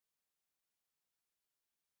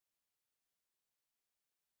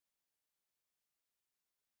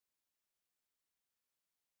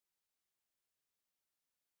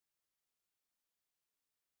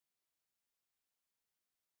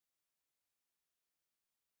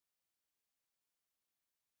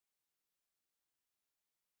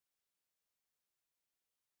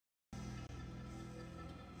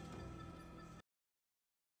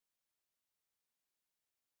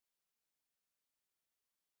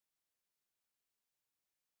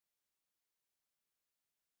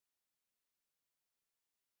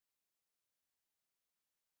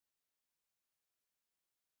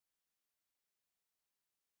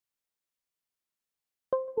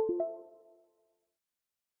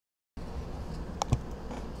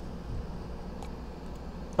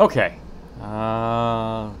Okay.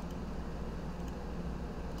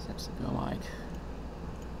 Steps to go, Mike.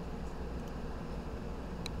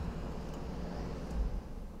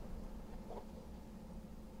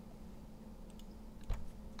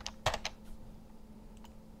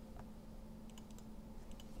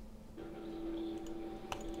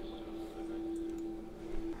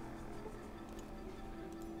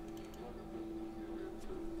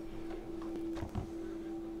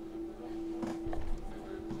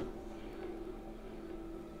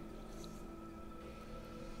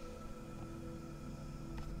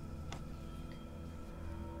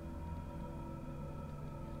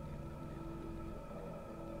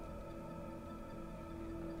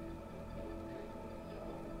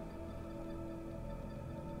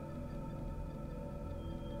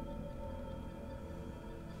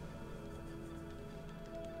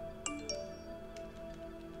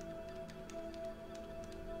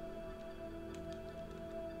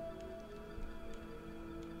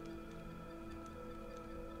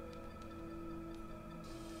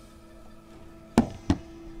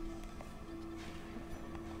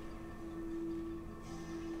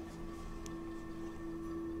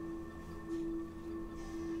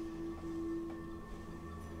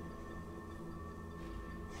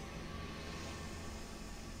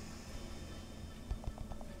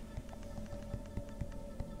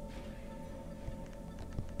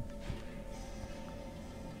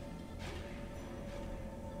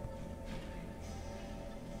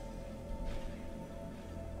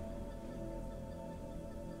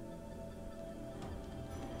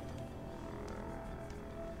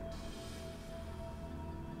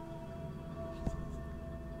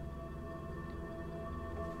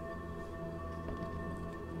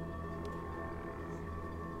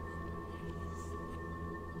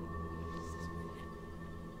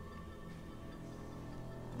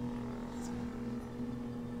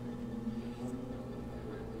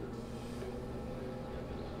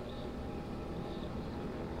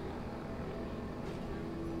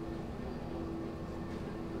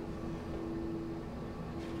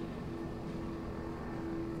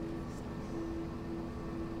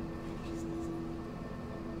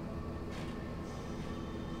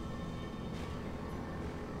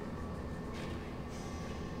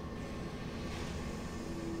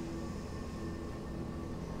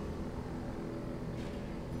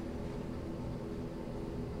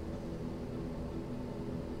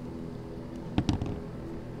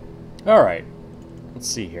 Alright, let's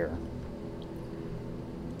see here.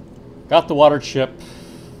 Got the water chip.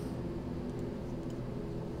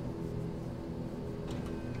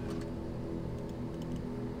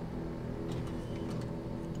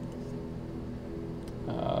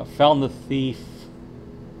 Found the thief.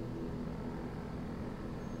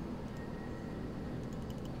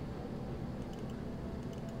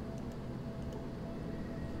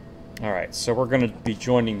 Alright, so we're going to be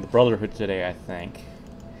joining the Brotherhood today, I think.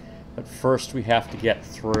 But first we have to get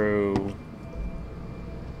through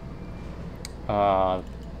a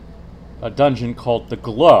dungeon called the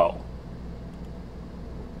Glow.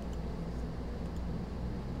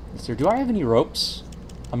 So do I have any ropes?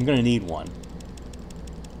 I'm going to need one.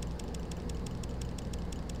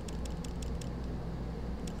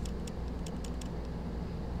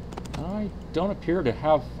 I don't appear to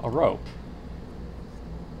have a rope.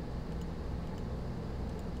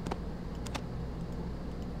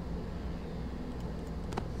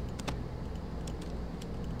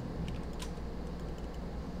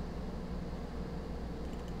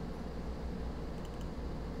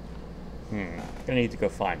 Gonna need to go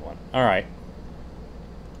find one. Alright.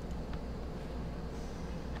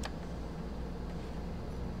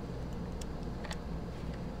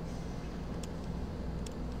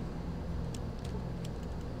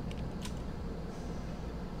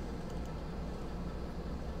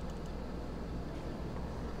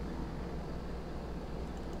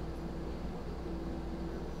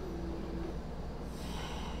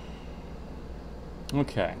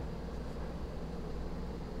 Okay.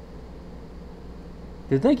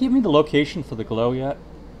 Did they give me the location for the Glow yet?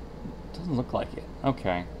 Doesn't look like it.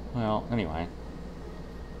 Okay. Well, anyway.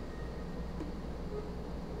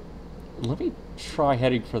 Let me try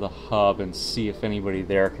heading for the hub and see if anybody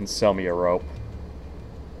there can sell me a rope.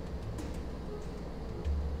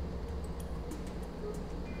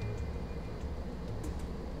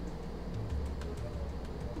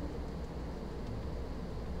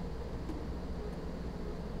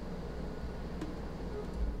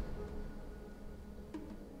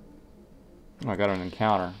 Oh, I got an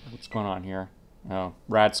encounter. What's going on here? Oh,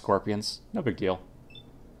 rad scorpions. No big deal.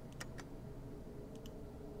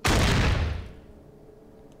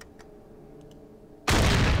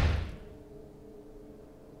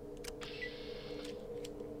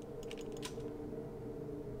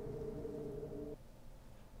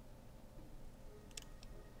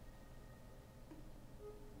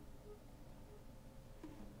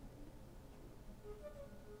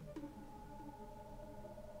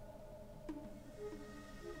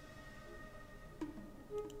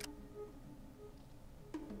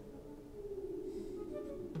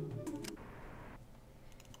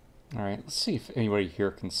 Alright, let's see if anybody here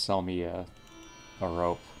can sell me a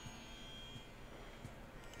rope.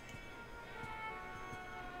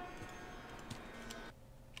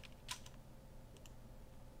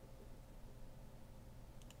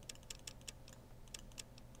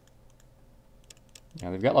 Yeah,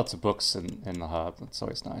 they've got lots of books in the hub. That's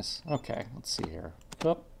always nice. Okay, let's see here.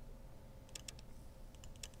 Oop.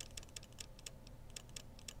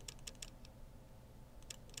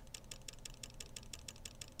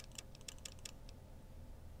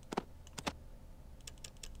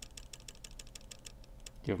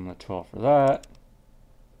 Give them a 12 for that.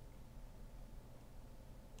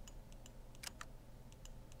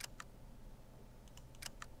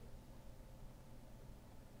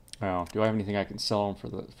 Oh, do I have anything I can sell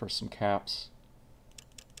them for some caps?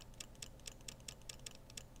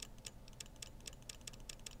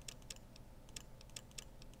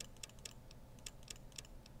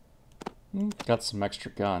 Got some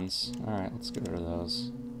extra guns. Alright, let's get rid of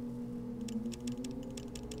those.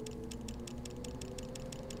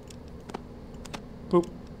 Boop.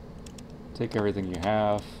 Take everything you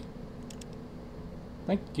have.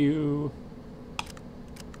 Thank you.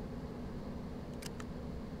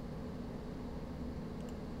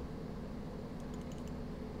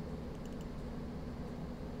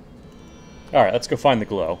 Alright, let's go find the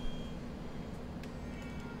glow.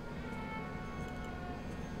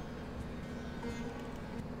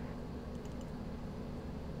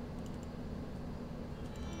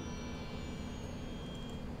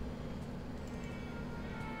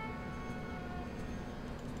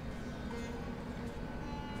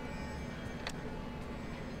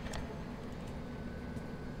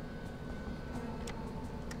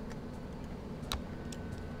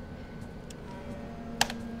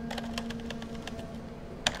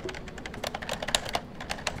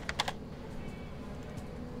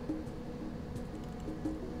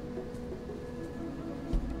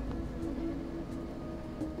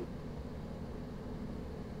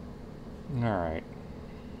 Alright.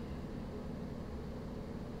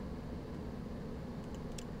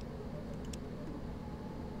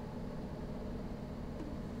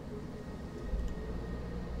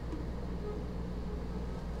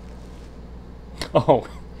 Oh,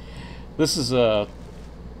 this is one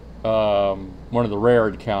of the rare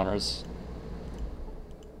encounters.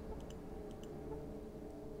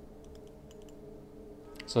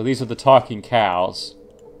 So these are the talking cows.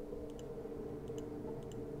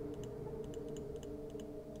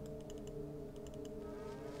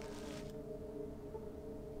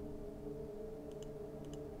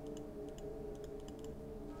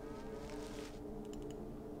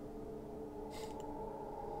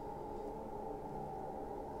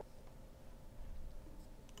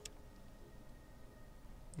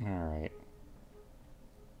 Alright.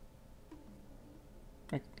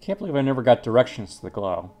 I can't believe I never got directions to the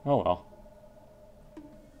glow. Oh well.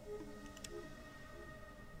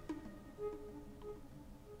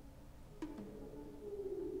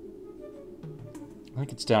 I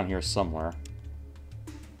think it's down here somewhere.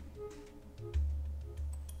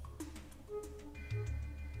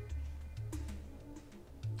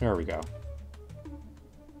 There we go.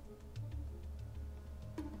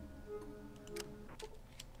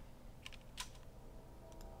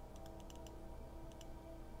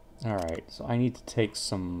 Alright, so I need to take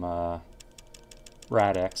some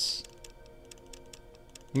Rad-X.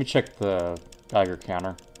 Let me check the Geiger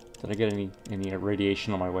counter. Did I get any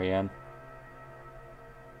radiation on my way in?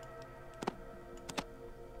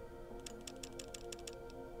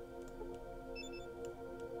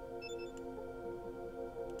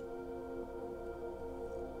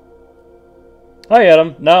 Hi,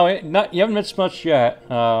 Adam. No, you haven't missed much yet.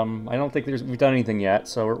 I don't think we've done anything yet,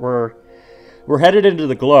 so we're headed into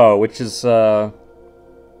the glow, which is a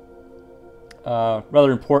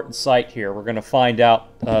rather important site here. We're going to find out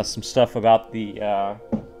some stuff about the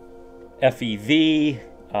FEV,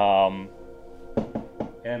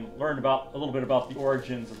 and learn a little bit about the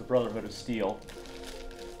origins of the Brotherhood of Steel.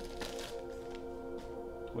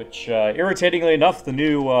 Which, irritatingly enough, the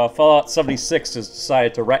new Fallout 76 has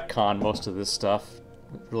decided to retcon most of this stuff.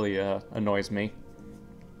 It really annoys me.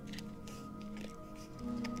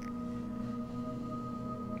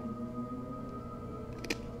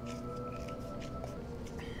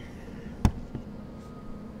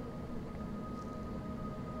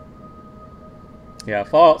 Yeah,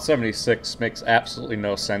 Fallout 76 makes absolutely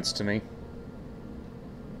no sense to me.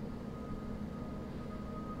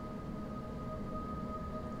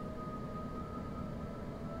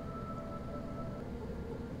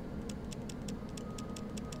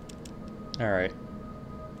 Alright.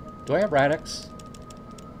 Do I have Rad-X?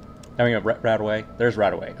 I mean, Radaway. There's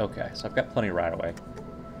Radaway. Okay, so I've got plenty of Radaway.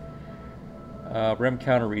 Rem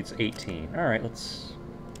counter reads 18. Alright, let's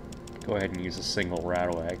go ahead and use a single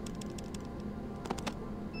Radaway.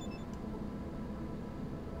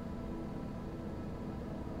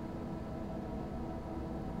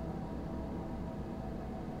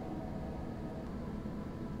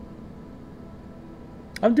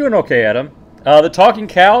 I'm doing okay, Adam. The talking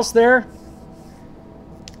cows there,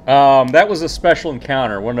 that was a special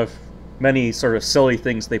encounter. One of many sort of silly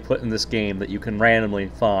things they put in this game that you can randomly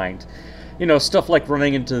find. You know, stuff like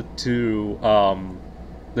running into the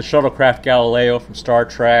shuttlecraft Galileo from Star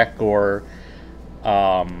Trek, or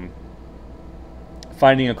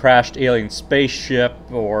finding a crashed alien spaceship,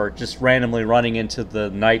 or just randomly running into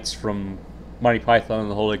the knights from Monty Python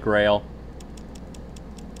and the Holy Grail.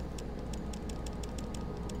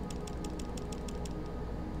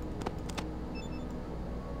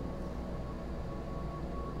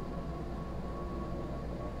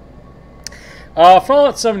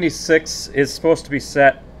 Fallout 76 is supposed to be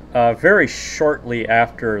set very shortly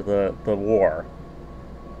after the war,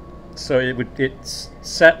 so it's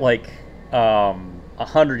set like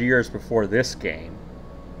 100 years before this game.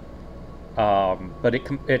 But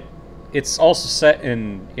it's also set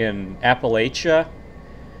in Appalachia,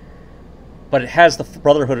 but it has the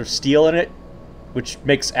Brotherhood of Steel in it, which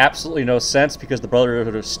makes absolutely no sense because the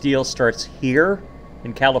Brotherhood of Steel starts here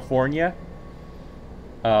in California.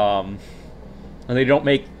 And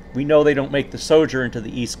we know they don't make the sojourn to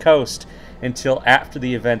the East Coast until after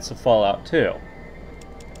the events of Fallout 2.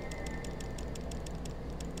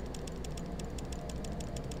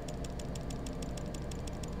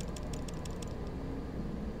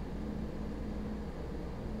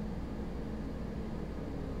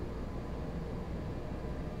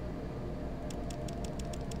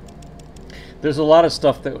 There's a lot of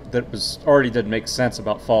stuff that was already didn't make sense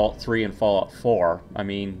about Fallout 3 and Fallout 4. I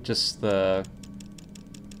mean, just the...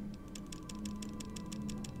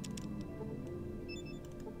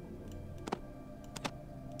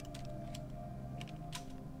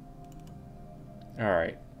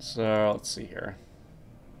 Alright, so let's see here.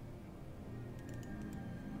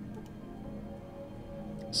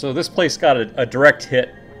 So this place got a direct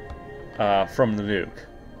hit from the nuke.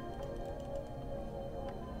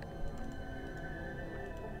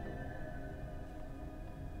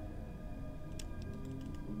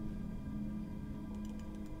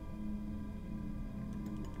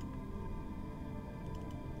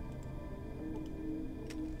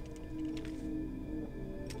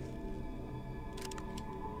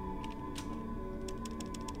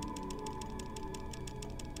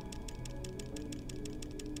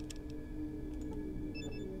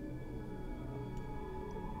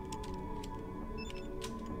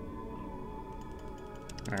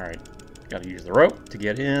 Alright, gotta use the rope to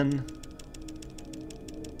get in.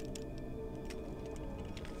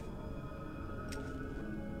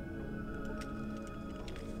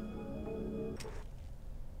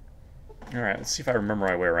 Alright, let's see if I remember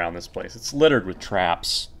my way around this place. It's littered with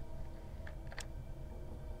traps.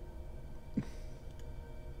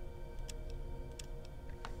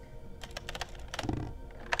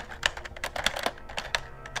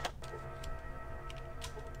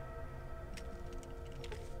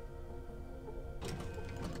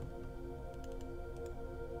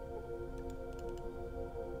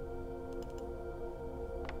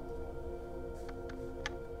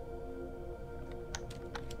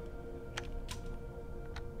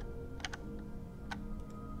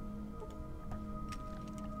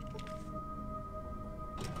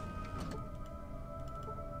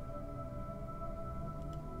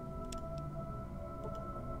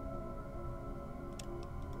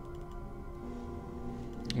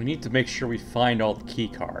 We need to make sure we find all the key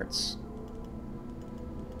cards.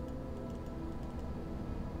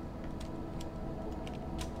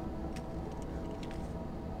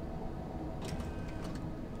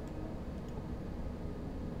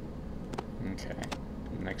 Okay.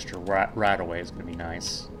 An extra rat away is going to be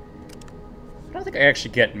nice. I don't think I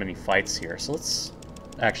actually get many fights here, so let's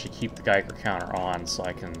actually keep the Geiger counter on so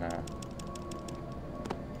I can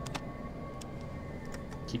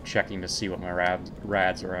keep checking to see what my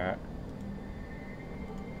rads are at.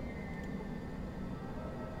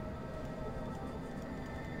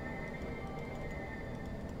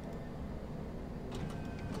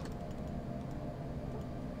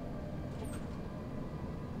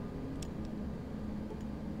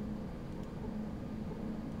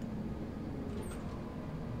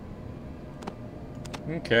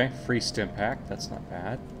 Okay, free stim pack, that's not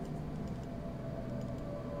bad.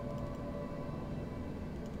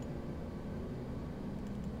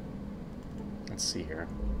 Let's see here.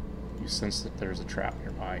 You sense that there's a trap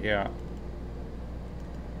nearby. Yeah.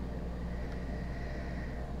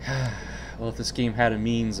 Well, if this game had a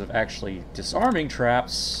means of actually disarming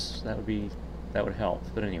traps, that would help.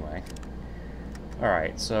 But anyway.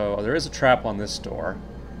 Alright, so there is a trap on this door.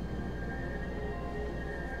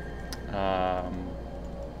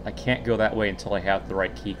 I can't go that way until I have the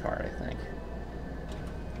right key card, I think.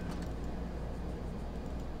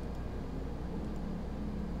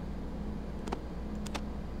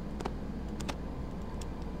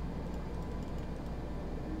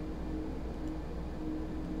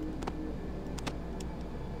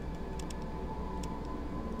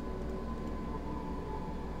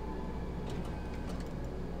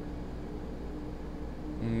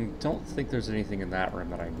 Don't think there's anything in that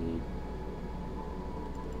room that I need.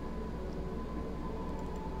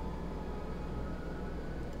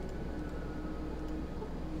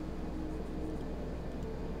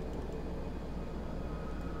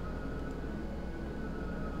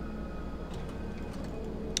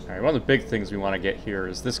 Alright, one of the big things we want to get here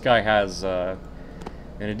is this guy has, in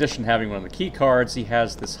addition to having one of the key cards, he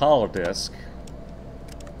has this holodisc.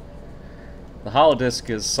 The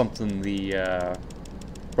holodisc is something the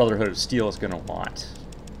Brotherhood of Steel is going to want.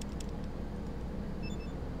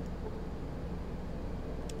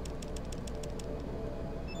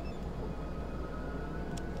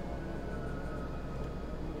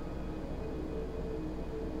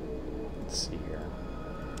 Let's see here.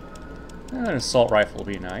 An assault rifle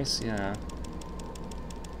would be nice, yeah.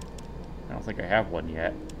 I don't think I have one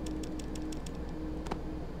yet.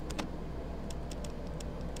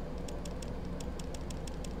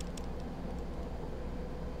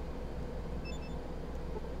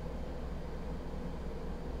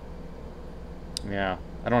 Yeah,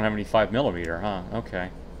 I don't have any 5mm, huh? Okay.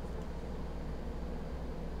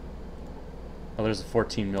 Oh, there's a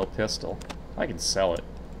 14mm pistol. I can sell it.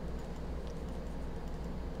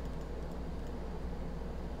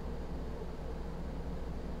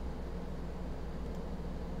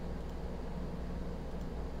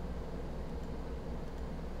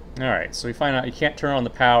 Alright, so we find out you can't turn on the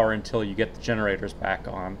power until you get the generators back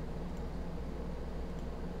on.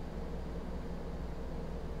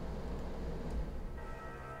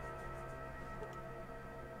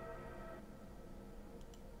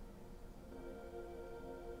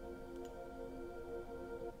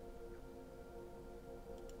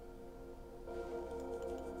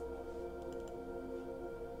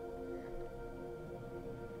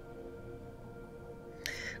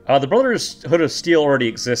 The Brotherhood of Steel already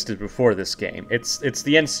existed before this game. It's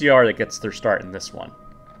the NCR that gets their start in this one.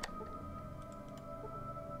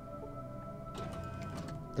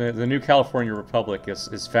 The New California Republic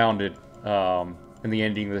is founded in the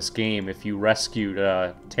ending of this game if you rescued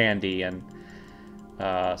Tandy and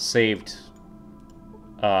saved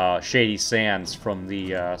Shady Sands from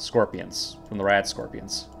the Scorpions, from the Rad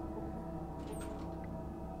Scorpions.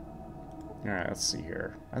 Alright, let's see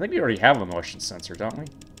here. I think we already have a motion sensor, don't we?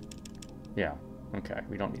 Yeah, okay,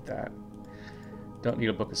 we don't need that. Don't need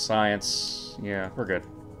a book of science. Yeah, we're good.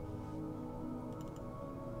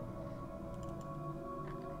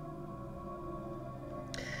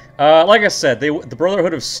 Like I said, the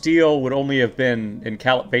Brotherhood of Steel would only have been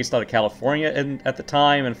based out of California at the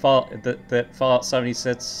time, and Fallout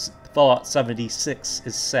 76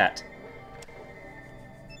 is set.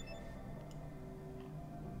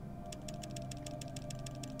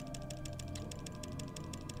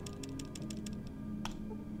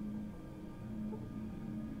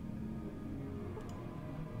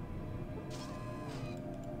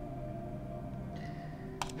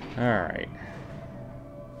 Alright.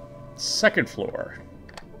 Second floor.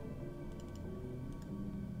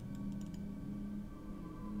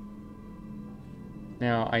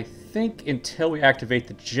 Now, I think until we activate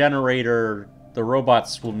the generator, the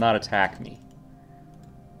robots will not attack me.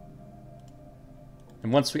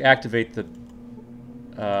 And once we activate the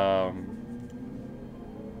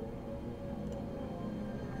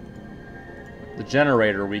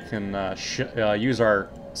generator, we can use our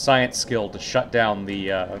science skill to shut down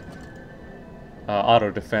the auto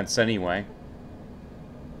defense anyway.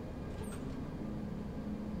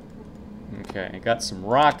 Okay, I got some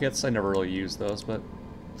rockets. I never really used those, but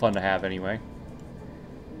fun to have anyway.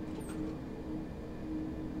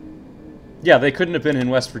 Yeah, they couldn't have been in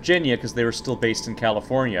West Virginia because they were still based in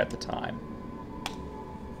California at the time.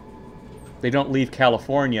 They don't leave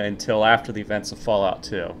California until after the events of Fallout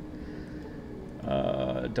 2.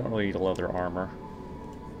 Don't really need a leather armor.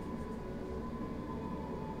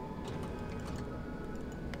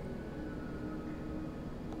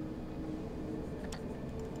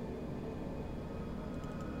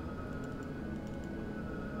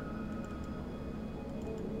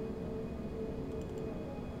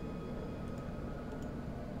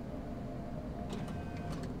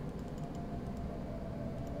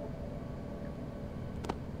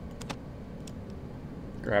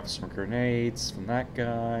 Grab some grenades from that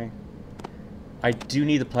guy. I do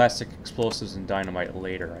need the plastic explosives and dynamite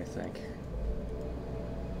later, I think.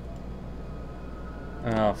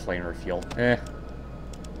 Oh, flame refuel. Eh.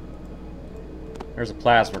 There's a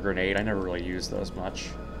plasma grenade. I never really use those much.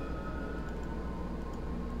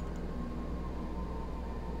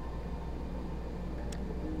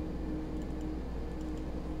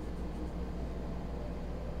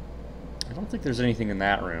 I don't think there's anything in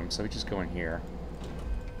that room, so we just go in here.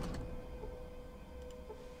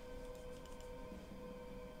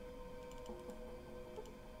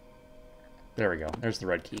 There we go. There's the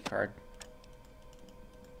red key card.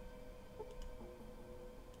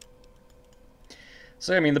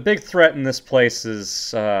 So, I mean, the big threat in this place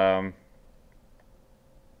is the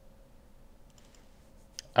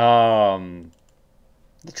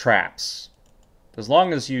traps. As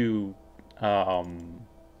long as you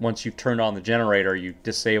once you've turned on the generator, you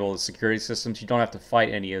disable the security systems, you don't have to fight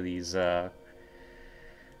any of these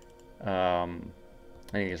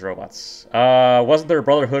robots. Wasn't there a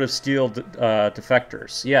Brotherhood of Steel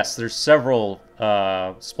defectors? Yes, there's several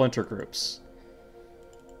splinter groups.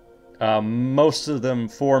 Most of them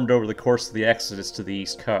formed over the course of the Exodus to the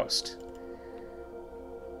East Coast.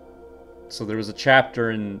 So there's a chapter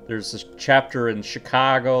in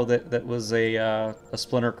Chicago that was a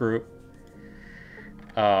splinter group.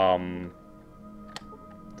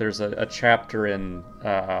 There's a chapter in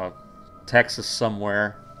Texas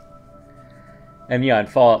somewhere. And yeah, in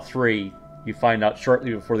Fallout 3, you find out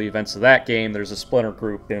shortly before the events of that game, there's a splinter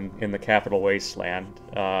group in the Capital Wasteland.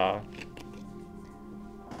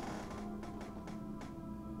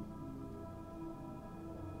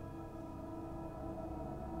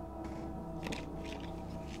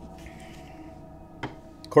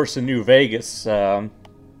 Of course, in New Vegas, that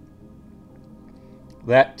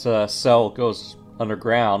cell goes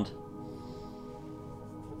underground,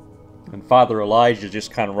 and Father Elijah just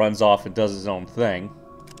kind of runs off and does his own thing.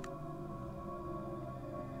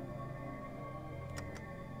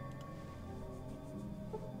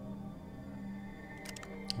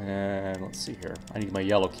 And let's see here. I need my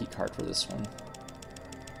yellow key card for this one.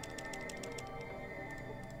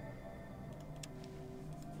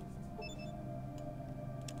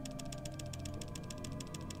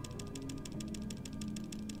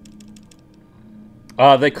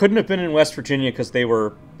 They couldn't have been in West Virginia because they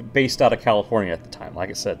were based out of California at the time. Like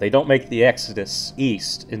I said, they don't make the Exodus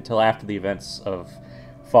east until after the events of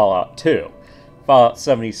Fallout 2. Fallout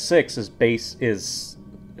 76 is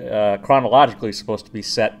chronologically supposed to be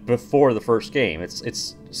set before the first game.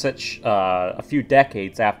 It's set a few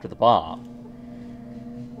decades after the bomb.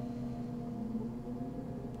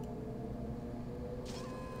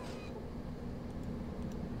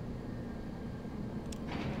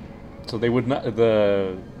 So they would not.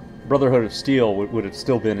 The Brotherhood of Steel would have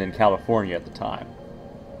still been in California at the time.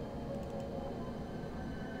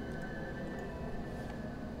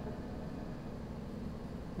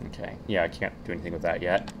 Okay. Yeah, I can't do anything with that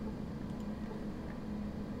yet.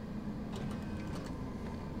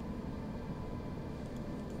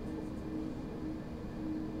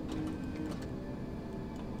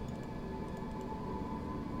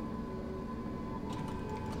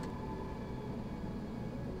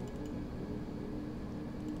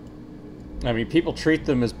 I mean, people treat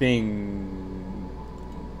them as being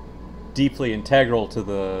deeply integral to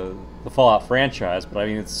the Fallout franchise, but I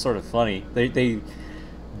mean, it's sort of funny. They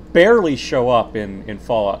barely show up in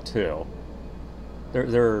Fallout 2.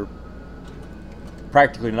 They're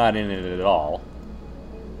practically not in it at all.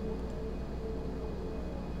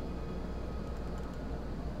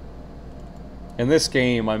 In this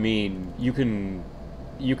game, I mean, you can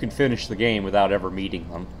finish the game without ever meeting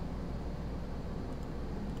them.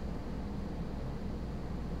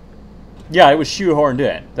 Yeah, it was shoehorned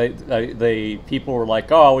in. People were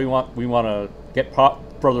like, "Oh, we want to get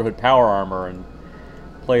Brotherhood power armor and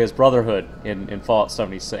play as Brotherhood in Fallout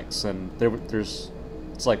 76," and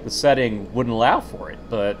it's like the setting wouldn't allow for it.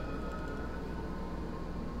 But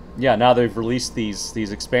yeah, now they've released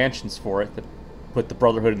these expansions for it that put the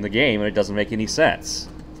Brotherhood in the game, and it doesn't make any sense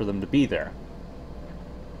for them to be there.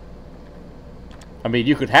 I mean,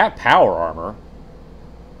 you could have power armor.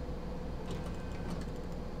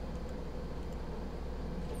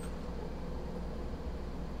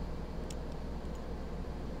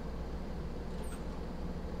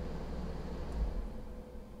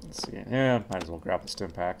 Let's see. Yeah, might as well grab the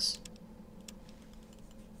stim packs.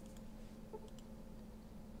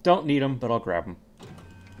 Don't need them, but I'll grab them.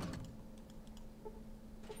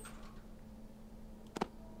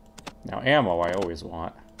 Now, ammo I always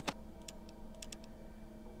want.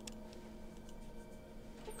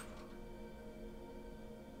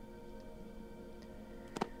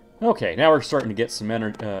 Okay, now we're starting to get some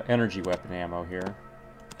energy weapon ammo here.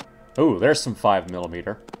 Ooh, there's some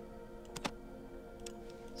 5mm.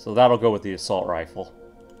 So that'll go with the assault rifle.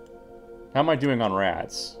 How am I doing on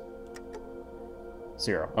rads?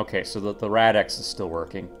 0. Okay, so the Rad-X is still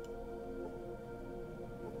working.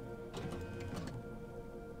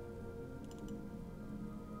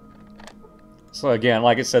 So again,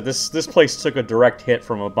 like I said, this place took a direct hit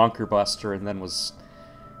from a bunker buster and then was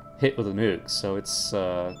hit with a nuke. So it's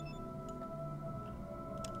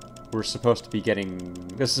we're supposed to be getting...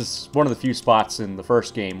 This is one of the few spots in the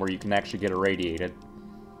first game where you can actually get irradiated.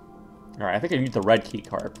 Alright, I think I need the red key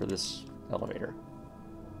card for this elevator.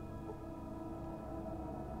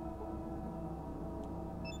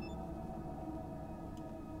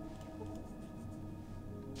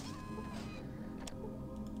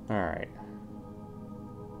 Alright.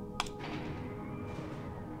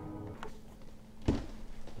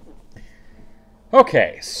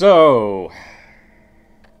 Okay, so...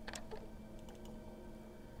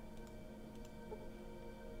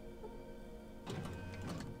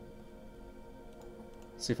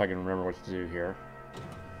 Let's see if I can remember what to do here.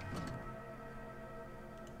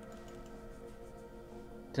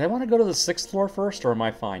 Did I want to go to the 6th floor first, or am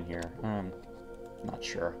I fine here? Not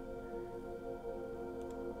sure.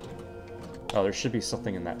 Oh, there should be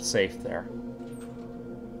something in that safe there.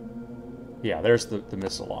 Yeah, there's the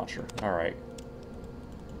missile launcher. Alright.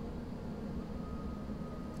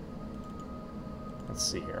 Let's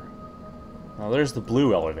see here. Now, there's the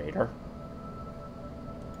blue elevator.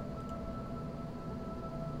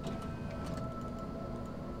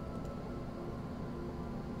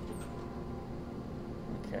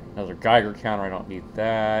 Another Geiger counter, I don't need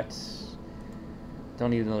that.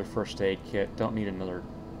 Don't need another first aid kit. Don't need another...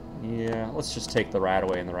 Yeah, let's just take the Rad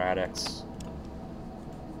away and the Rad-X.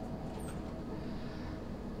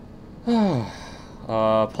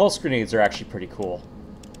 Pulse grenades are actually pretty cool.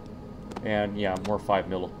 And yeah, more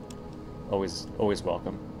 5mm. Always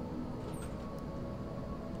welcome.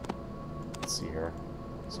 Let's see here.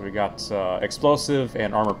 So we got explosive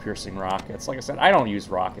and armor-piercing rockets. Like I said, I don't use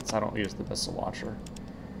rockets. I don't use the missile launcher.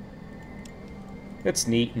 It's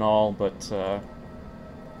neat and all, but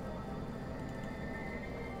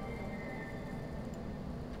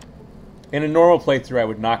in a normal playthrough, I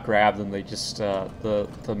would not grab them. They just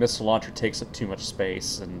the missile launcher takes up too much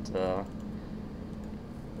space, and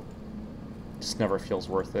just never feels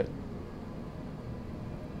worth it.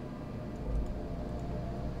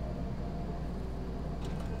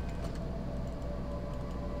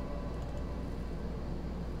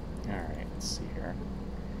 All right, let's see here.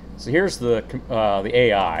 So here's the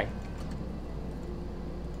AI.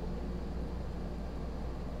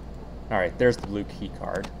 All right, there's the blue key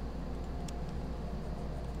card.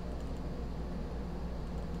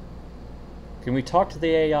 Can we talk to the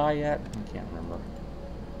AI yet? I can't remember.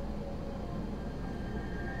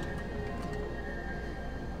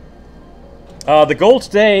 The goal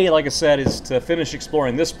today, like I said, is to finish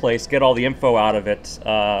exploring this place, get all the info out of it,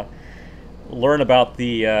 learn about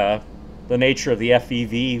the nature of the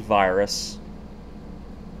FEV virus.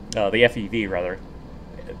 The FEV, rather.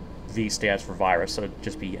 V stands for virus, so it'd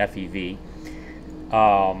just be FEV.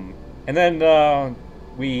 And then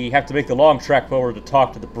we have to make the long trek forward to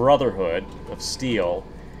talk to the Brotherhood of Steel.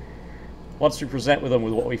 Once we present with them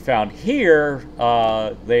with what we found here,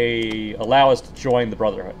 they allow us to join the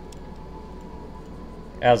Brotherhood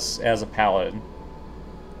as a paladin.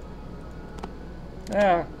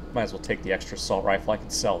 Might as well take the extra assault rifle. I can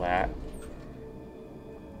sell that.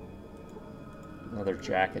 Another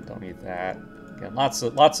jacket, don't need that. Again, lots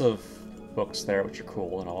of books there, which are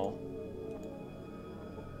cool and all.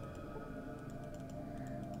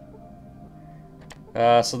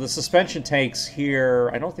 So the suspension tanks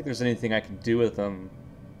here, I don't think there's anything I can do with them,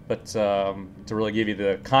 but to really give you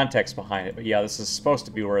the context behind it. But yeah, this is supposed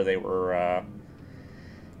to be where they were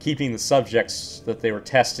keeping the subjects that they were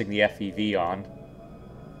testing the FEV on.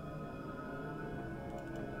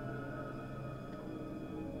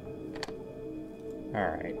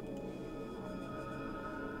 Alright.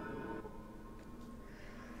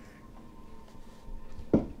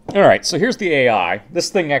 Alright, so here's the AI. This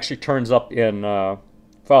thing actually turns up in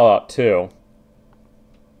Fallout 2.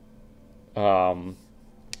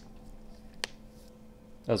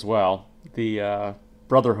 As well. The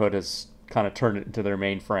Brotherhood has kind of turned it into their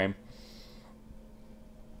mainframe.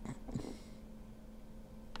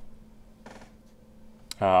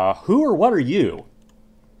 Who or what are you?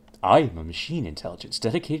 I am a machine intelligence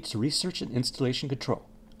dedicated to research and installation control.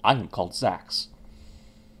 I am called Zax.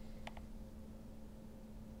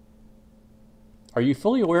 Are you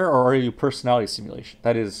fully aware, or are you personality simulation?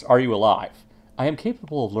 That is, are you alive? I am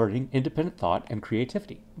capable of learning independent thought and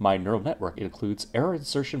creativity. My neural network includes error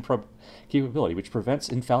insertion capability, which prevents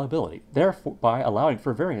infallibility, thereby allowing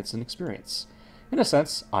for variance in experience. In a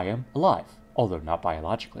sense, I am alive, although not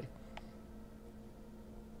biologically.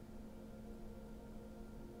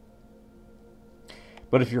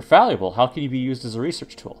 But if you're fallible, how can you be used as a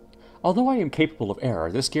research tool? Although I am capable of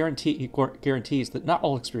error, this guarantees that not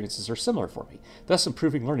all experiences are similar for me, thus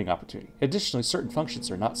improving learning opportunity. Additionally, certain functions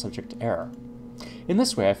are not subject to error. In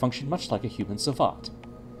this way, I function much like a human savant.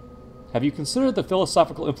 Have you considered the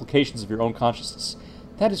philosophical implications of your own consciousness?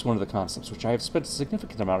 That is one of the concepts which I have spent a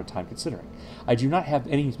significant amount of time considering. I do not have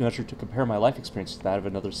any measure to compare my life experience to that of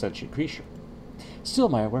another sentient creature. Still,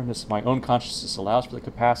 my awareness of my own consciousness allows for the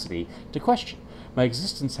capacity to question. My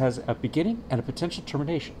existence has a beginning and a potential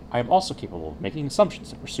termination. I am also capable of making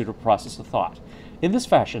assumptions in pursuit of a process of thought. In this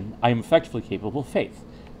fashion, I am effectively capable of faith.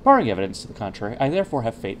 Barring evidence to the contrary, I therefore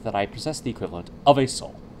have faith that I possess the equivalent of a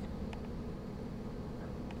soul.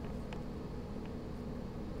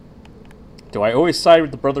 Do I always side with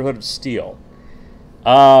the Brotherhood of Steel?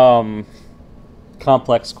 Complex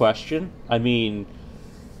question. I mean,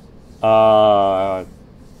 the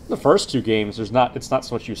first two games, it's not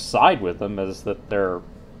so much you side with them as that they're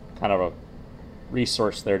kind of a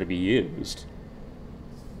resource there to be used.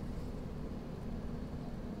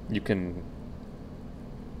 You can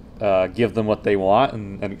give them what they want,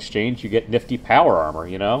 and in exchange you get nifty power armor,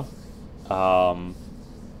 you know?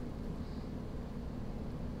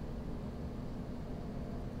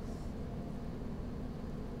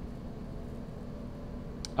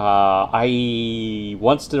 I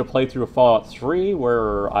once did a playthrough of Fallout 3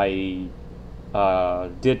 where I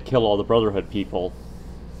did kill all the Brotherhood people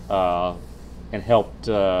and helped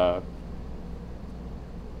John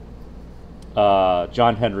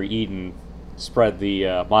Henry Eden spread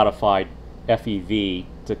the modified FEV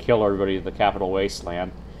to kill everybody in the Capital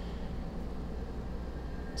Wasteland.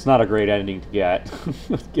 It's not a great ending to get.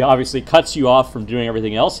 It obviously cuts you off from doing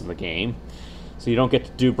everything else in the game. So you don't get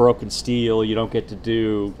to do Broken Steel, you don't get to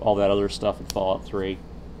do all that other stuff in Fallout 3.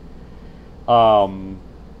 In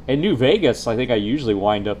New Vegas, I think I usually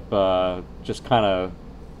wind up just kind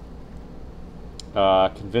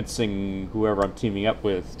of convincing whoever I'm teaming up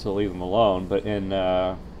with to leave them alone. But in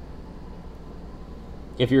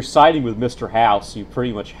if you're siding with Mr. House, you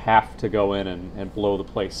pretty much have to go in and blow the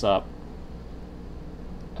place up.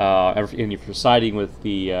 And if you're siding with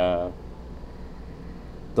the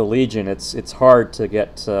Legion, it's hard to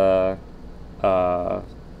get Caesar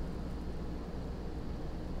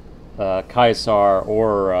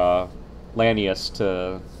or Lanius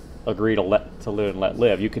to agree to live and let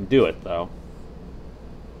live. You can do it though.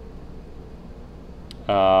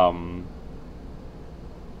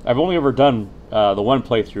 I've only ever done the one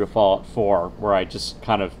playthrough of Fallout 4 where I just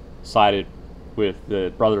kind of sided with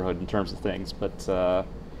the Brotherhood in terms of things, but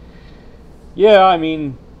yeah, I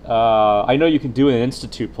mean, I know you can do an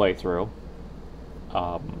Institute playthrough.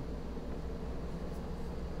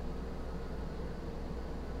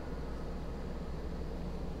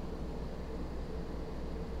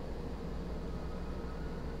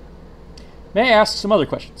 May I ask some other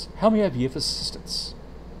questions? How may I be of assistance?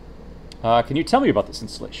 Can you tell me about this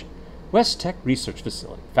installation? West Tech Research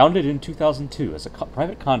Facility, founded in 2002 as a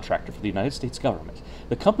private contractor for the United States government.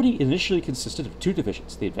 The company initially consisted of two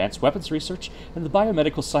divisions, the Advanced Weapons Research and the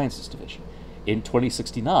Biomedical Sciences Division. In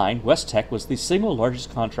 2069, West Tech was the single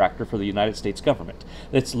largest contractor for the United States government,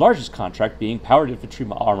 its largest contract being Powered Infantry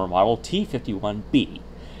Armor Model T-51B.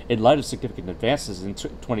 In light of significant advances in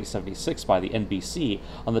 2076 by the NBC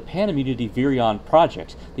on the Pan-Immunity Virion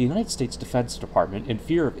project, the United States Defense Department, in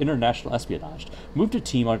fear of international espionage, moved a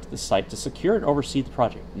team onto the site to secure and oversee the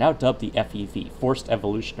project, now dubbed the FEV, Forced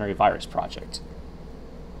Evolutionary Virus Project.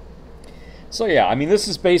 So yeah, I mean, this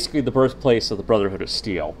is basically the birthplace of the Brotherhood of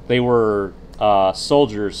Steel. They were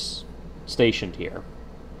soldiers stationed here.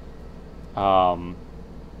 And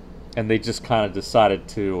they just kind of decided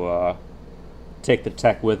to take the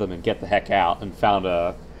tech with them and get the heck out, and found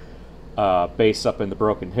a base up in the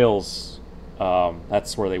Broken Hills.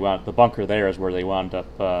 That's where they wound. The bunker there is where they wound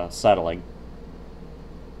up settling.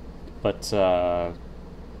 But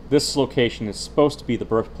this location is supposed to be the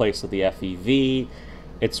birthplace of the FEV.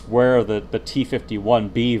 It's where the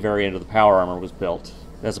T-51B variant of the power armor was built,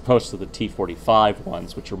 as opposed to the T-45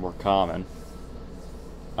 ones, which are more common.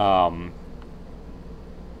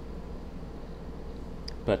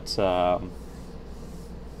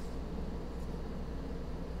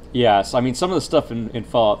 Yes, I mean, some of the stuff in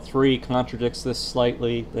Fallout 3 contradicts this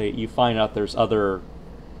slightly. You find out there's other...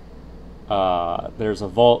 there's a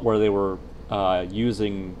vault where they were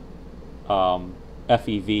using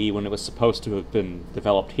FEV when it was supposed to have been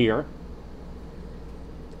developed here,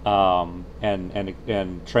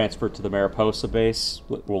 and transferred to the Mariposa base,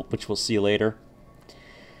 which we'll see later.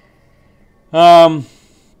 I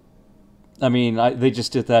mean, they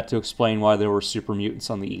just did that to explain why there were super mutants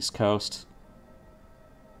on the East Coast.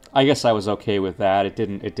 I guess I was okay with that.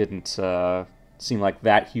 It didn't seem like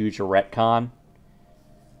that huge a retcon.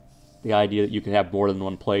 The idea that you could have more than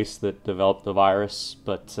one place that developed the virus,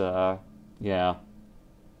 but yeah.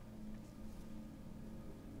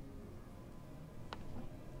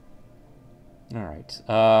 All right.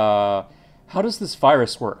 How does this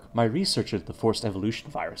virus work? My research into the forced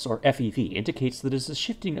evolution virus, or FEV, indicates that it is a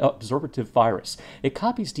shifting absorptive virus. It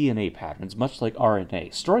copies DNA patterns, much like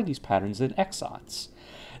RNA, storing these patterns in exons.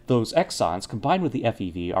 Those exons, combined with the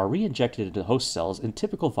FEV, are re-injected into host cells in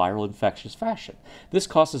typical viral infectious fashion. This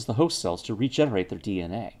causes the host cells to regenerate their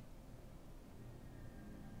DNA.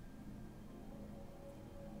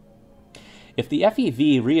 If the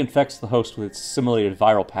FEV reinfects the host with its assimilated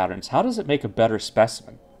viral patterns, how does it make a better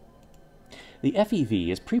specimen? The FEV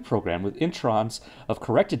is pre-programmed with introns of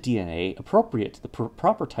corrected DNA appropriate to the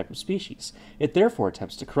proper type of species. It therefore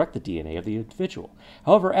attempts to correct the DNA of the individual.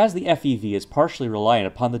 However, as the FEV is partially reliant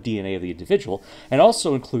upon the DNA of the individual and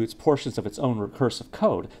also includes portions of its own recursive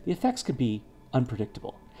code, the effects can be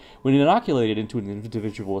unpredictable. When inoculated into an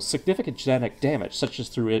individual with significant genetic damage, such as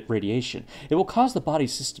through radiation, it will cause the body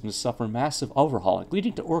system to suffer massive overhauling,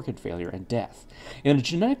 leading to organ failure and death. In a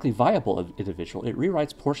genetically viable individual, it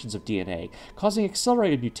rewrites portions of DNA, causing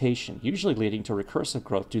accelerated mutation, usually leading to recursive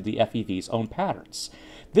growth due to the FEV's own patterns.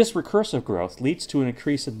 This recursive growth leads to an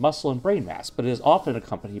increase in muscle and brain mass, but it is often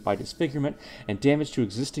accompanied by disfigurement and damage to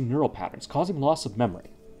existing neural patterns, causing loss of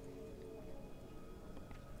memory.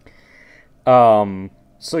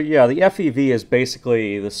 So yeah, the FEV is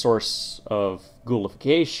basically the source of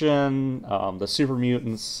ghoulification, the super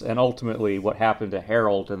mutants, and ultimately what happened to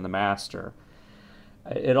Harold and the Master.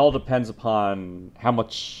 It all depends upon how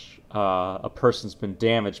much a person's been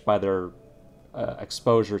damaged by their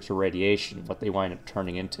exposure to radiation, what they wind up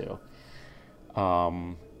turning into.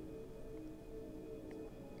 So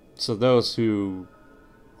those who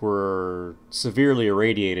were severely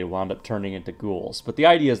irradiated wound up turning into ghouls. But the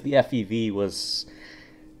idea is the FEV was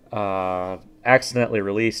accidentally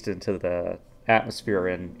released into the atmosphere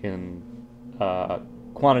in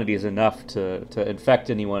quantities enough to infect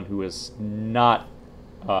anyone who was not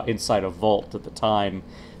inside a vault at the time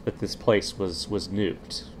that this place was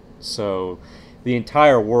nuked. So the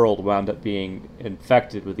entire world wound up being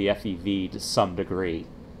infected with the FEV to some degree,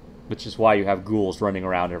 which is why you have ghouls running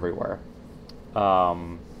around everywhere.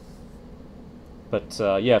 Yeah,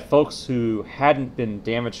 folks who hadn't been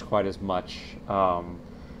damaged quite as much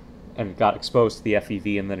and got exposed to the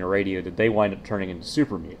FEV and then irradiated, they wind up turning into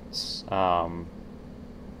super mutants,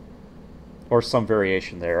 or some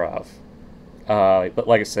variation thereof. But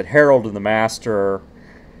like I said, Harold and the Master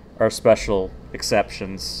are special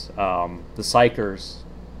exceptions. The Psychers,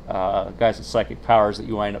 guys with psychic powers that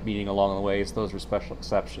you wind up meeting along the way, those are special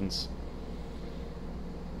exceptions.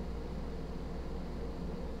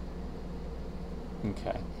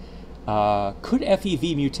 Okay. Could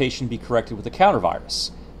FEV mutation be corrected with a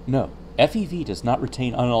countervirus? No. FEV does not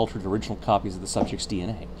retain unaltered original copies of the subject's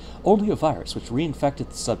DNA. Only a virus which reinfected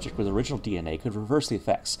the subject with original DNA could reverse the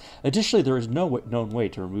effects. Additionally, there is no known way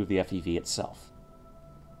to remove the FEV itself.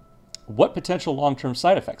 What potential long-term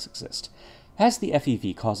side effects exist? As the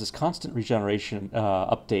FEV causes constant regeneration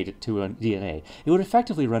updated to a DNA, it would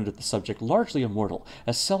effectively render the subject largely immortal,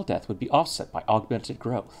 as cell death would be offset by augmented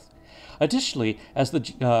growth. Additionally, as the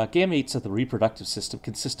gametes of the reproductive system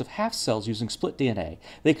consist of half cells using split DNA,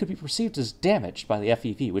 they could be perceived as damaged by the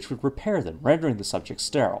FEV, which would repair them, rendering the subject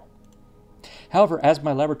sterile. However, as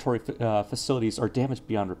my laboratory facilities are damaged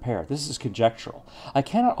beyond repair, this is conjectural. I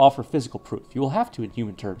cannot offer physical proof. You will have to, in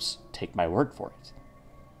human terms, take my word for it.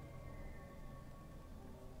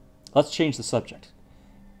 Let's change the subject.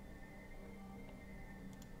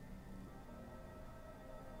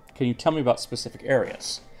 Can you tell me about specific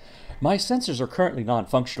areas? My sensors are currently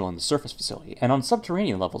non-functional in the surface facility, and on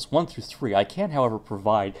subterranean levels 1 through 3, I can, however,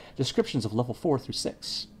 provide descriptions of level 4 through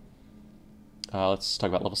 6. Let's talk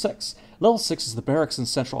about level 6. Level 6 is the barracks and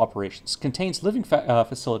central operations. Contains living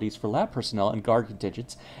facilities for lab personnel and guard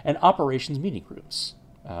contingents, and operations meeting rooms.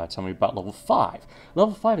 Tell me about level 5.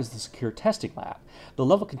 Level 5 is the secure testing lab. The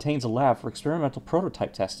level contains a lab for experimental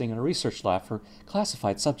prototype testing and a research lab for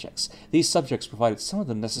classified subjects. These subjects provided some of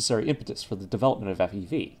the necessary impetus for the development of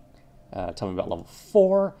FEV. Tell me about level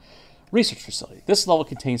 4. Research facility. This level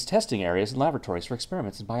contains testing areas and laboratories for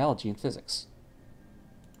experiments in biology and physics.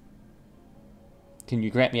 Can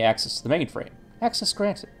you grant me access to the mainframe? Access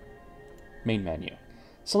granted. Main menu.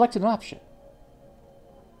 Select an option.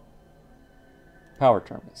 Power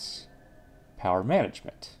terminus. Power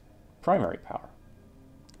management. Primary power.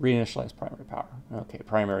 Reinitialize primary power. Okay,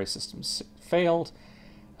 primary systems failed.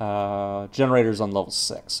 Generators on level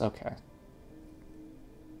 6. Okay.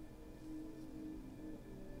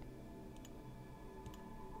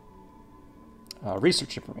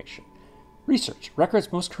 Research information. Research.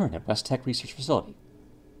 Records most current at West Tech Research Facility.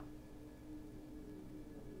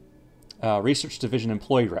 Research Division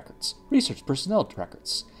employee records. Research personnel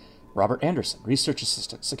records. Robert Anderson, Research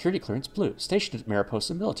Assistant, Security Clearance Blue, stationed at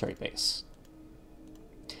Mariposa Military Base.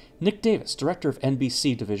 Nick Davis, Director of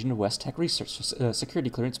NBC Division of West Tech Research, Security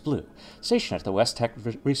Clearance Blue, stationed at the West Tech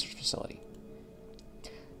Research Facility.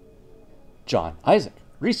 John Isaac,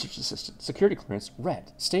 Research Assistant, Security Clearance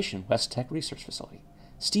Red, stationed West Tech Research Facility.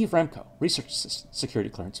 Steve Remco, Research Assistant, Security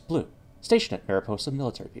Clearance Blue, stationed at Mariposa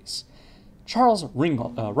Military Base. Charles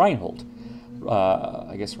Reinhold,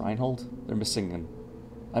 I guess Reinhold? They're missing an...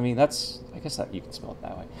 I guess that you can spell it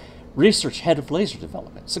that way. Research Head of Laser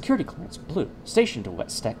Development, Security Clearance Blue, stationed to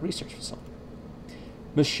West Tech Research Facility.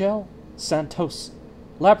 Michelle Santos,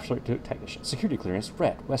 Laboratory Technician, Security Clearance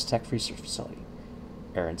Red, West Tech Research Facility.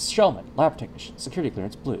 Aaron Shellman, Lab Technician, Security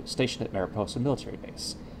Clearance Blue, stationed at Mariposa Military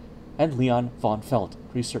Base. And Leon von Felden,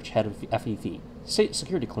 Research Head of FEV,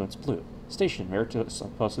 Security Clearance Blue, stationed at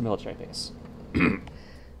Mariposa Military Base.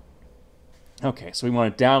 Okay, so we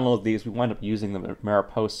want to download these. We wind up using them at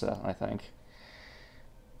Mariposa, I think.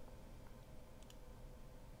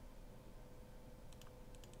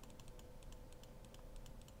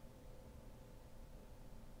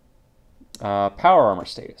 Power armor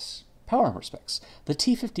status. Power armor specs. The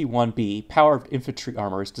T-51B powered infantry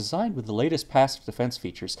armor is designed with the latest passive defense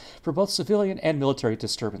features for both civilian and military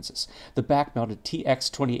disturbances. The back-mounted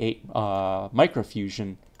TX-28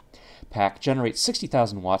 microfusion pack generates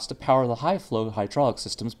 60,000 watts to power the high-flow hydraulic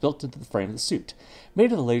systems built into the frame of the suit.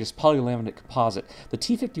 Made of the latest polylaminate composite, the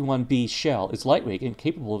T-51B shell is lightweight and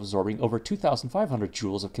capable of absorbing over 2,500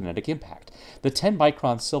 joules of kinetic impact. The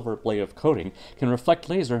 10-micron silver blade of coating can reflect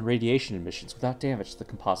laser and radiation emissions without damage to the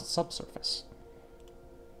composite subsurface.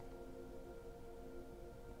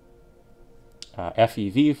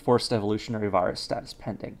 FEV, Forced Evolutionary Virus status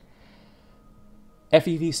pending.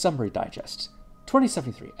 FEV Summary Digest.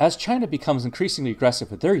 2073. As China becomes increasingly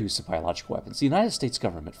aggressive with their use of biological weapons, the United States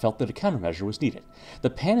government felt that a countermeasure was needed. The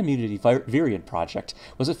Pan-Immunity Variant Project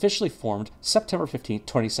was officially formed September 15,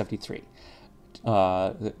 2073.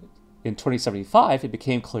 In 2075, it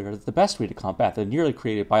became clear that the best way to combat the nearly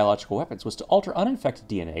created biological weapons was to alter uninfected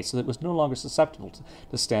DNA so that it was no longer susceptible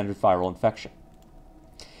to standard viral infection.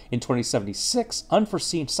 In 2076,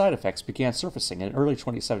 unforeseen side effects began surfacing in early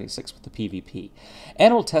 2076 with the PvP.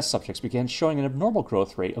 Animal test subjects began showing an abnormal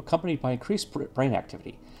growth rate accompanied by increased brain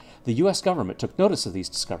activity. The U.S. government took notice of these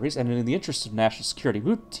discoveries and, in the interest of national security,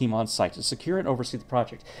 moved a team on site to secure and oversee the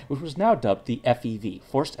project, which was now dubbed the FEV,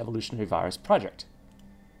 Forced Evolutionary Virus Project.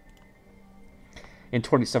 In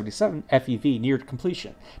 2077, FEV neared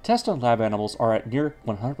completion. Tests on lab animals are at near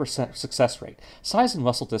 100% success rate. Size and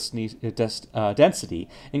muscle density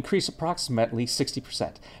increase approximately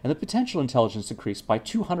 60%, and the potential intelligence increased by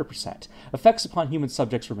 200%. Effects upon human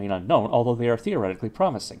subjects remain unknown, although they are theoretically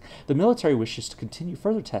promising. The military wishes to continue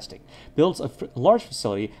further testing, builds a large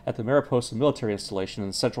facility at the Mariposa military installation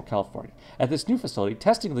in Central California. At this new facility,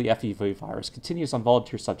 testing of the FEV virus continues on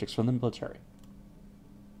volunteer subjects from the military.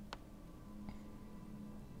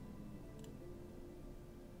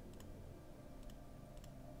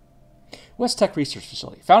 West Tech Research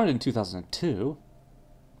Facility, founded in 2002.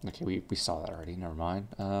 Okay, we saw that already, never mind.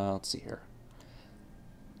 Let's see here.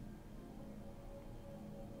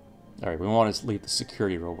 Alright, we want to leave the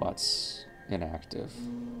security robots inactive.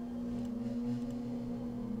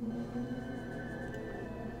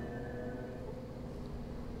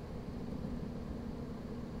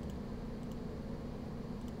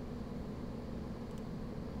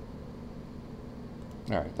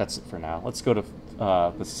 Alright, that's it for now. Let's go to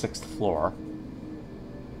the 6th floor.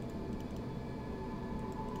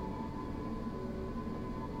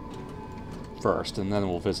 First, and then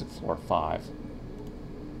we'll visit floor 5.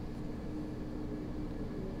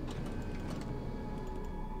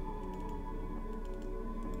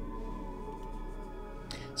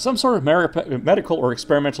 Some sort of medical or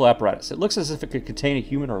experimental apparatus. It looks as if it could contain a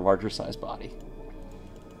human or larger sized body.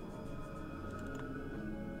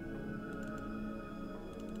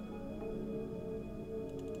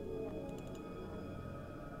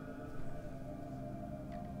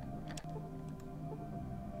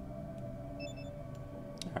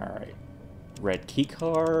 Alright. Red key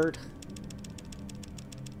card.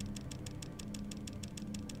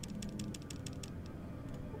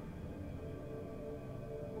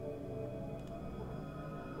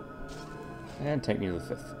 And take me to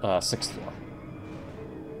the 6th floor.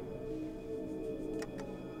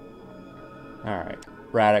 Alright.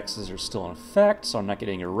 Radixes are still in effect, so I'm not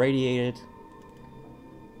getting irradiated.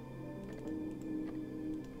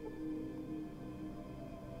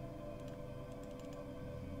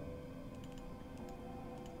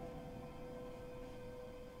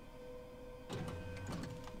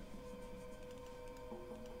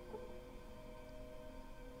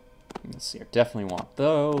 Let's see, I definitely want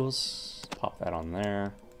those. Pop that on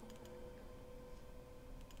there.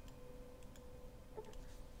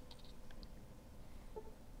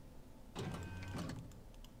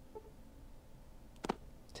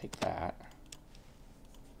 Take that.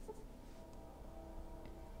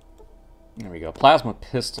 There we go. Plasma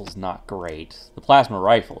pistol's not great. The plasma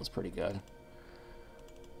rifle is pretty good.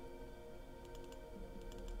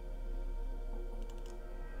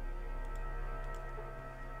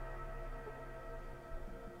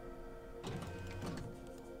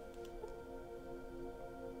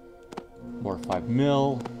 More 5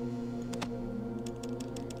 mil.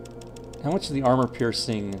 How much of the armor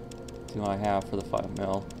piercing do I have for the 5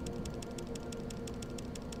 mil?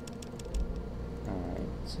 Alright,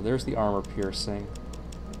 so there's the armor piercing.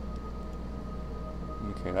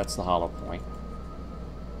 Okay, that's the hollow point.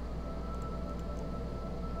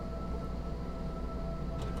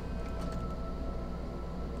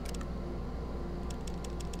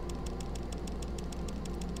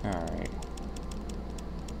 Alright.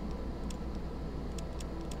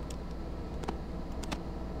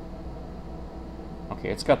 Okay,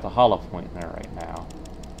 it's got the hollow point in there right now.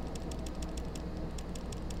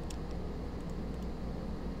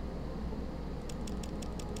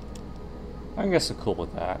 I guess I'm cool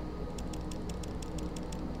with that.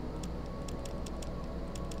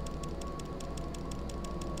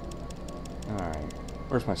 Alright,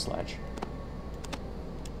 where's my sledge?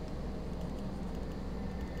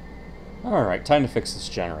 Alright, time to fix this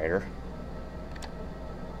generator.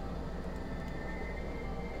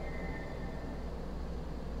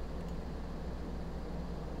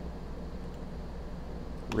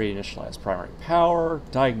 Reinitialize primary power,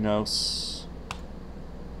 diagnose,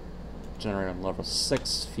 generator on level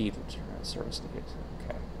 6, feed, return, service needed.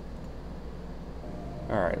 Okay.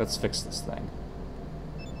 Alright, let's fix this thing.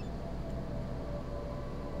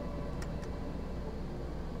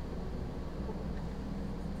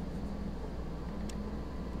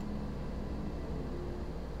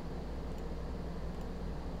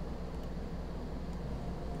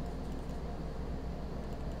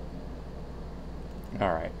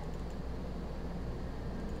 Alright.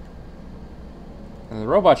 And the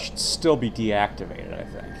robot should still be deactivated, I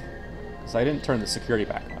think. Because I didn't turn the security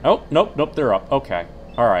back on. Oh, nope, nope, they're up. Okay.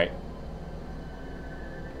 Alright.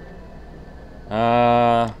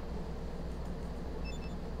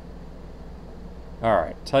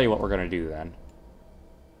 Alright, tell you what we're gonna do then.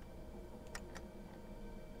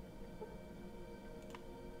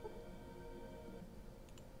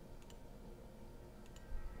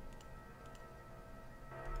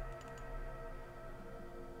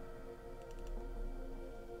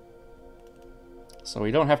 So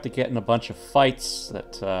we don't have to get in a bunch of fights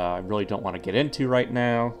that I really don't want to get into right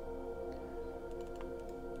now.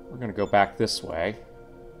 We're going to go back this way.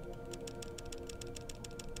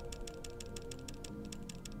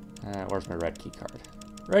 Where's my red key card?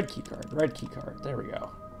 Red key card, red key card. There we go.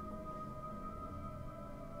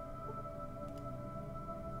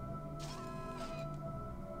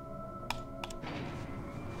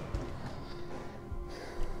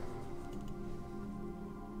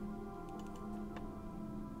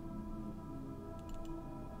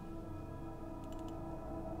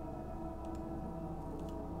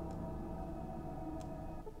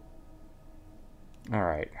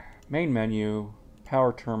 Alright, main menu,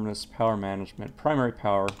 power terminus, power management, primary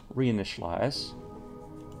power, reinitialize.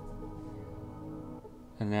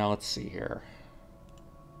 And now let's see here.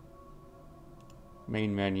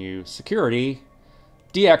 Main menu, security,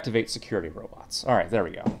 deactivate security robots. Alright, there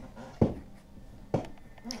we go.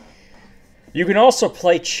 You can also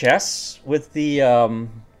play chess with the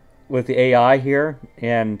AI here,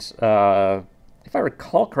 and if I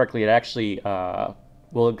recall correctly, it actually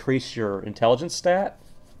will increase your intelligence stat,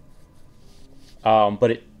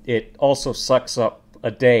 but it also sucks up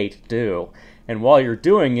a day to do, and while you're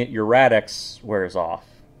doing it, your radix wears off,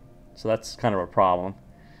 so that's kind of a problem.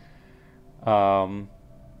 All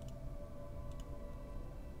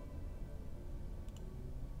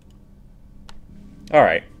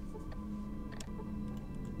right.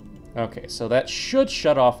 Okay, so that should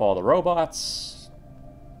shut off all the robots.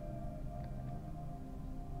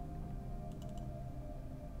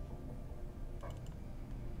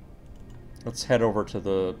 Let's head over to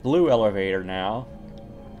the blue elevator now.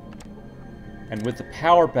 And with the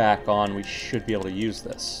power back on, we should be able to use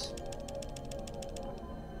this.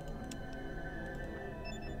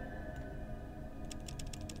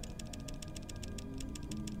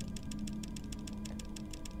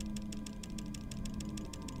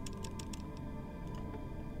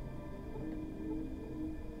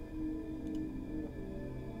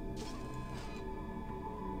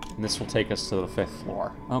 And this will take us to the 5th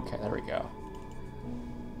floor. Okay, there we go.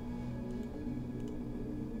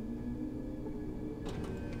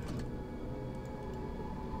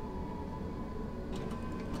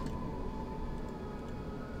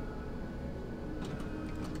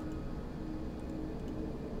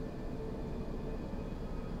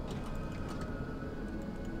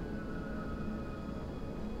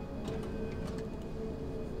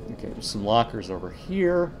 Okay, there's some lockers over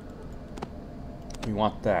here. We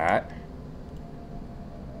want that.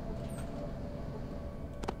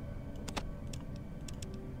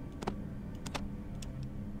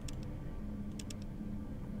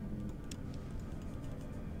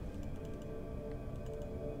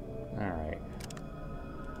 All right.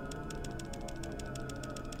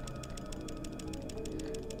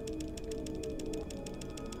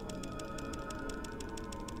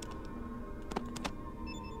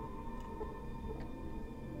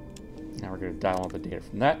 Now we're going to download the data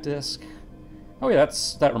from that disk. Oh yeah,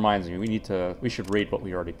 that reminds me. We should read what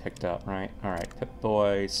we already picked up, right? All right,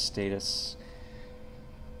 Pip-Boy status.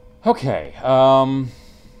 Okay.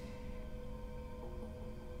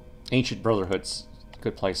 Ancient Brotherhood's a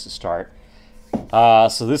good place to start.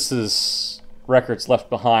 So this is records left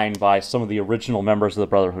behind by some of the original members of the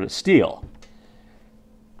Brotherhood of Steel.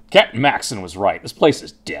 Captain Maxon was right. This place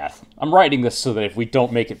is death. I'm writing this so that if we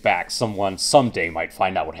don't make it back, someone someday might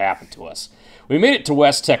find out what happened to us. We made it to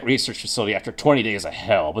West Tech Research Facility after 20 days of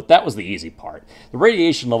hell, but that was the easy part. The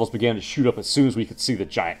radiation levels began to shoot up as soon as we could see the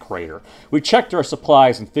giant crater. We checked our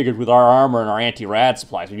supplies and figured with our armor and our anti-rad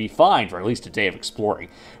supplies we'd be fine for at least a day of exploring.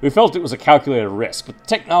 We felt it was a calculated risk, but the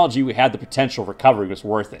technology we had the potential of recovery was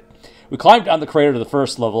worth it. We climbed down the crater to the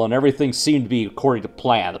 1st level, and everything seemed to be according to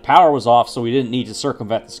plan. The power was off, so we didn't need to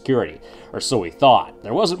circumvent the security. Or so we thought.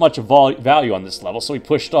 There wasn't much of value on this level, so we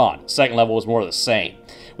pushed on. The 2nd level was more of the same.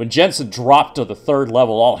 When Jensen dropped to the 3rd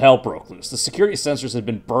level, all hell broke loose. The security sensors had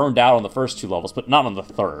been burned out on the first 2 levels, but not on the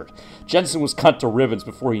 3rd. Jensen was cut to ribbons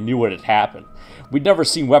before he knew what had happened. We'd never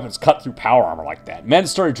seen weapons cut through power armor like that. Men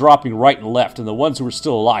started dropping right and left, and the ones who were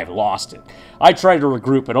still alive lost it. I tried to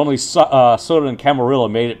regroup, but only Soda and Camarillo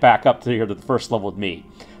made it back up to here to the 1st level with me.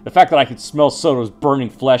 The fact that I could smell Soda's burning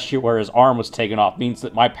flesh where his arm was taken off means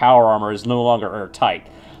that my power armor is no longer airtight.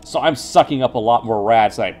 So I'm sucking up a lot more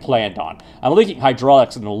rads than I had planned on. I'm leaking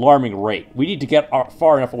hydraulics at an alarming rate. We need to get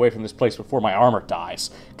far enough away from this place before my armor dies.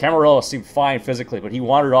 Camarillo seemed fine physically, but he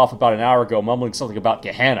wandered off about an hour ago mumbling something about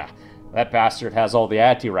Gehenna. That bastard has all the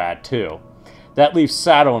anti-rad, too. That leaves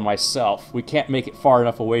Sato and myself. We can't make it far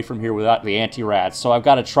enough away from here without the anti-rad, so I've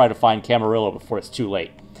got to try to find Camarillo before it's too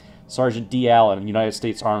late. Sergeant D. Allen, United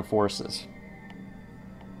States Armed Forces.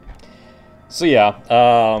 So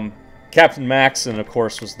yeah, Captain Maxon, of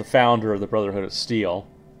course, was the founder of the Brotherhood of Steel.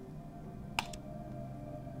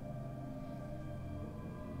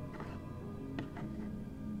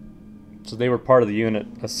 So they were part of the unit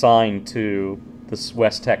assigned to this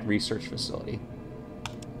West Tech research facility.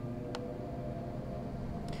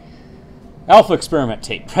 Alpha experiment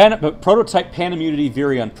tape, prototype pan-immunity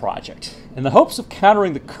virion project. In the hopes of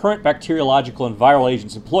countering the current bacteriological and viral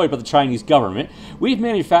agents employed by the Chinese government, we've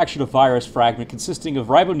manufactured a virus fragment consisting of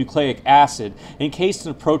ribonucleic acid encased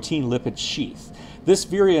in a protein lipid sheath. This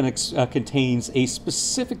virion contains a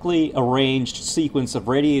specifically arranged sequence of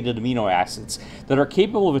radiated amino acids that are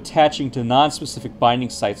capable of attaching to non-specific binding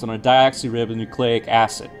sites on a deoxyribonucleic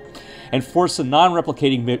acid and force a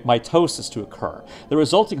non-replicating mitosis to occur. The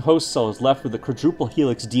resulting host cell is left with a quadruple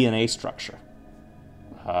helix DNA structure.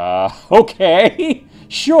 Okay,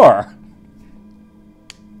 sure.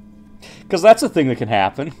 Because that's a thing that can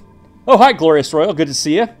happen. Oh, hi, Glorious Royal, good to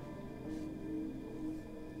see you.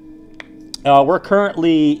 We're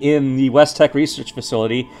currently in the West Tech Research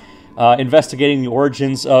Facility investigating the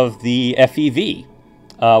origins of the FEV.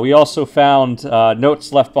 We also found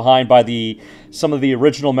notes left behind by some of the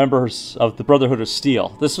original members of the Brotherhood of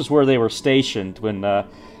Steel. This was where they were stationed when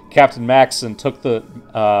Captain Maxon took them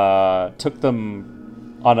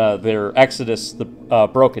on their exodus, the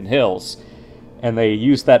Broken Hills, and they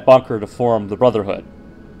used that bunker to form the Brotherhood.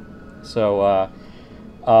 So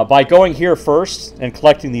by going here first and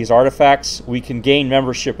collecting these artifacts, we can gain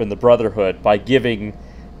membership in the Brotherhood by giving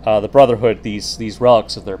the Brotherhood these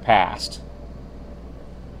relics of their past.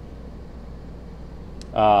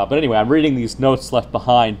 But anyway, I'm reading these notes left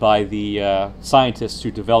behind by the scientists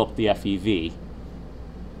who developed the FEV.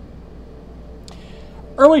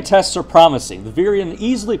 Early tests are promising. The virion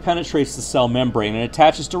easily penetrates the cell membrane and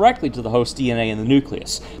attaches directly to the host DNA in the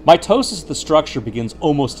nucleus. Mitosis of the structure begins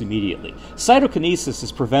almost immediately. Cytokinesis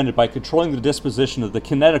is prevented by controlling the disposition of the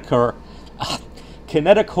kinetochore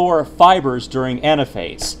fibers during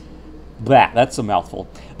anaphase. Blah, that's a mouthful.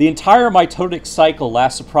 The entire mitotic cycle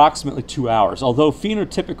lasts approximately 2 hours, although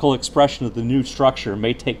phenotypical expression of the new structure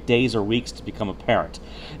may take days or weeks to become apparent.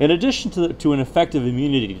 In addition to an effective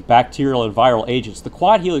immunity to bacterial and viral agents, the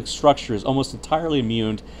quad helix structure is almost entirely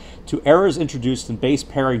immune to errors introduced in base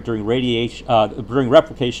pairing during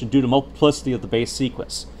replication due to multiplicity of the base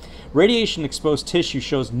sequence. Radiation-exposed tissue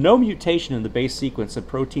shows no mutation in the base sequence, and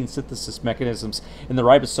protein synthesis mechanisms in the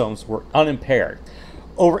ribosomes were unimpaired.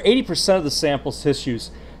 Over 80% of the sample's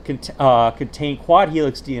tissues contain quad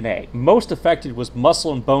helix DNA. Most affected was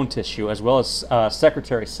muscle and bone tissue, as well as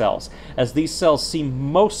secretory cells, as these cells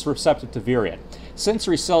seem most receptive to virion.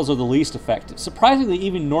 Sensory cells are the least affected. Surprisingly,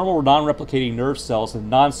 even normal non-replicating nerve cells and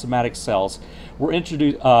non-somatic cells were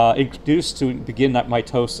introduced to begin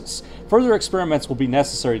mitosis. Further experiments will be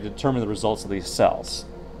necessary to determine the results of these cells.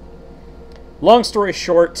 Long story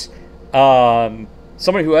short,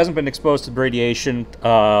 somebody who hasn't been exposed to radiation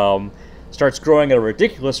starts growing at a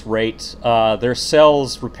ridiculous rate. Their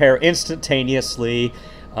cells repair instantaneously.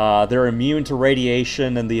 They're immune to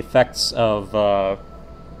radiation and the effects of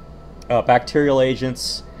bacterial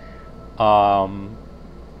agents, and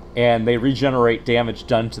they regenerate damage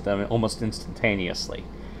done to them almost instantaneously.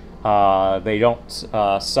 They don't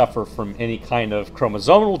suffer from any kind of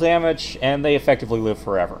chromosomal damage, and they effectively live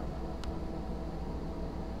forever.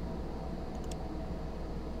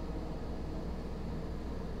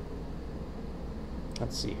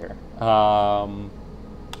 Let's see here.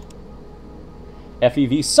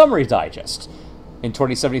 FEV Summary Digest. In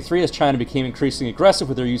 2073, as China became increasingly aggressive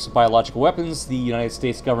with their use of biological weapons, the United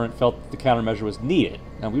States government felt that the countermeasure was needed.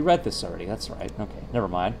 Now, we read this already. That's right. Okay, never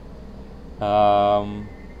mind. Yeah,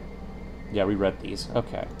 we read these.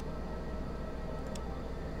 Okay.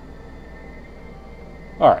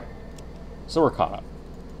 Alright. So we're caught up.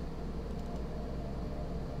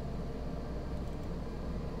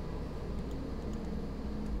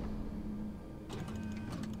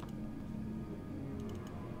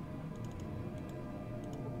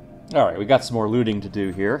 Alright, we got some more looting to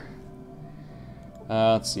do here.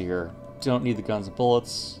 Let's see here. Don't need the guns and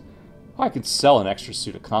bullets. Oh, I could sell an extra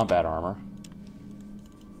suit of combat armor.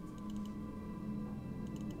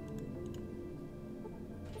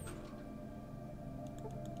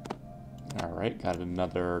 Alright, got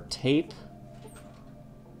another tape.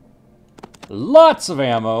 Lots of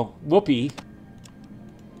ammo! Whoopee!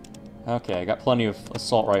 Okay, I got plenty of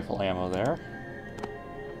assault rifle ammo there.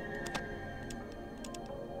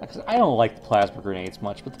 I don't like the plasma grenades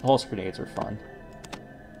much, but the pulse grenades are fun.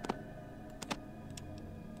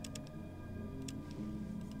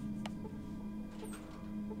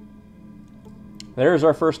 There's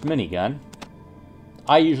our first minigun.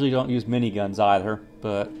 I usually don't use miniguns either,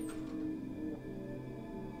 but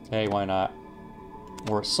hey, why not?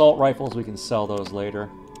 More assault rifles, we can sell those later.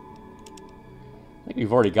 I think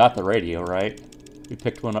we've already got the radio, right? We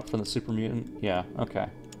picked one up from the Super Mutant? Yeah, okay.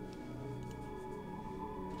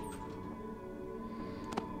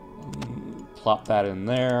 Plop that in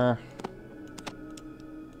there.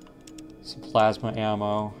 Some plasma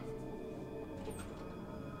ammo.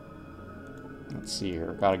 Let's see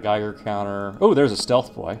here. Got a Geiger counter. Oh, there's a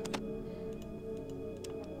stealth boy.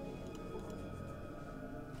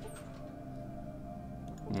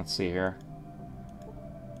 Let's see here.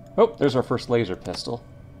 Oh, there's our first laser pistol.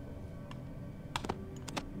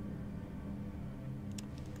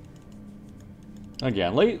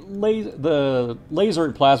 Again, the laser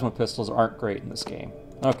and plasma pistols aren't great in this game.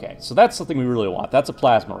 Okay, so that's something we really want. That's a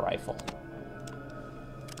plasma rifle.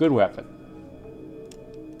 Good weapon.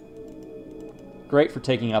 Great for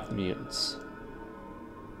taking out the mutants.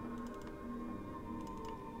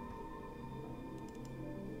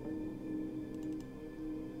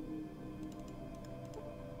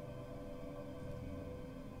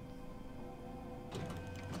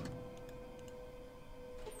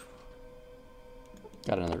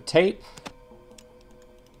 Got another tape.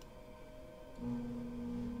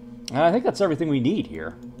 And I think that's everything we need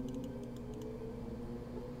here.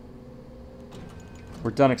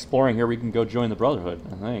 We're done exploring here. We can go join the Brotherhood,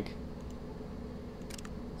 I think.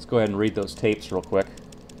 Let's go ahead and read those tapes real quick.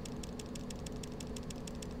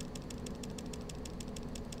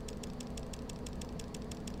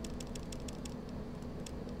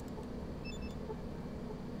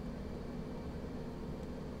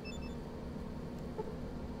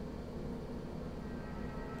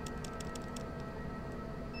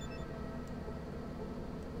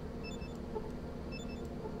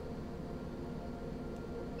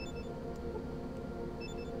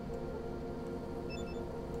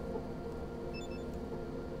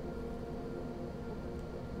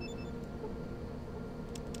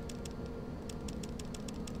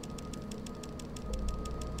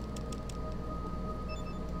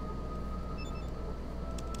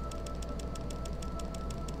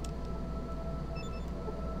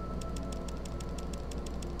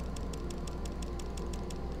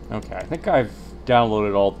 Okay, I think I've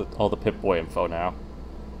downloaded all the Pip-Boy info now.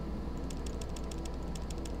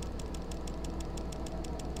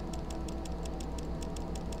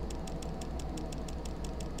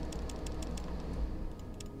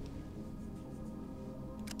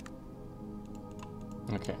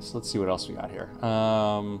 Okay, so let's see what else we got here.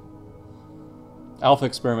 Alpha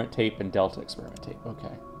experiment tape and Delta experiment tape.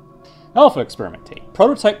 Okay. Alpha experiment tape.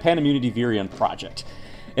 Prototype pan-immunity virion project.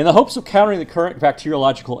 In the hopes of countering the current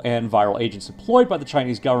bacteriological and viral agents employed by the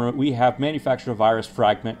Chinese government, we have manufactured a virus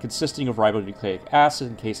fragment consisting of ribonucleic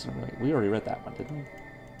acid encased in... We already read that one, didn't we?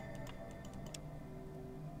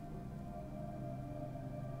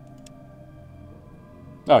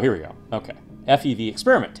 Oh, here we go. Okay. FEV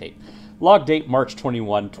experiment tape. Log date March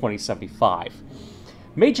 21, 2075.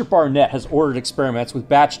 Major Barnett has ordered experiments with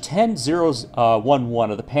batch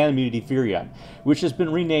 10011 of the pan-immunity virion, which has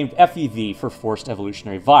been renamed FEV for forced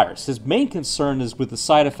evolutionary virus. His main concern is with the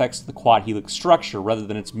side effects of the quad helix structure rather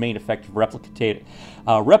than its main effect of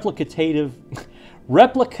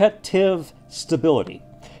replicative stability.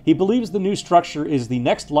 He believes the new structure is the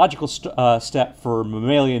next logical step for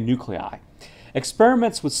mammalian nuclei.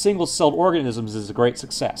 Experiments with single-celled organisms is a great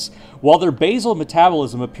success. While their basal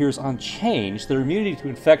metabolism appears unchanged, their immunity to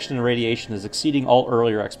infection and radiation is exceeding all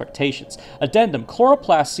earlier expectations. Addendum,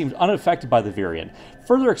 chloroplasts seemed unaffected by the virion.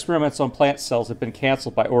 Further experiments on plant cells have been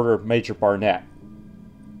cancelled by order of Major Barnett.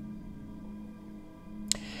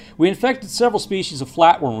 We infected several species of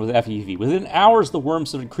flatworm with FEV. Within hours, the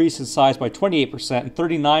worms had increased in size by 28%, and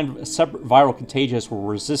 39 separate viral contagions were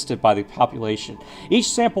resisted by the population. Each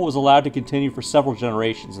sample was allowed to continue for several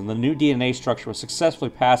generations, and the new DNA structure was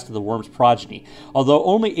successfully passed to the worm's progeny, although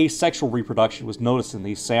only asexual reproduction was noticed in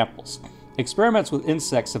these samples. Experiments with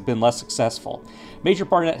insects have been less successful. Major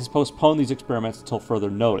Barnett has postponed these experiments until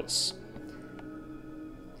further notice.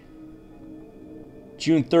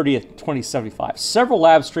 June 30th, 2075. Several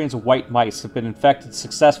lab strains of white mice have been infected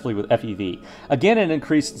successfully with FEV. Again, an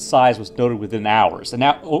increase in size was noted within hours, and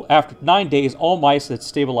now, after 9 days, all mice had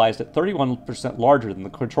stabilized at 31% larger than the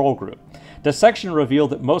control group. Dissection revealed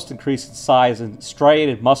that most increased in size in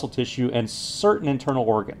striated muscle tissue and certain internal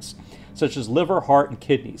organs, such as liver, heart, and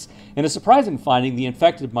kidneys. In a surprising finding, the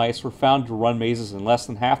infected mice were found to run mazes in less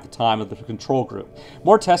than half the time of the control group.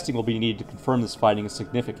 More testing will be needed to confirm this finding is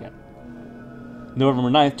significant. November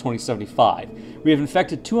 9th, 2075. We have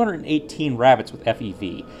infected 218 rabbits with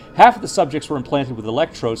FEV. Half of the subjects were implanted with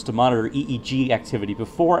electrodes to monitor EEG activity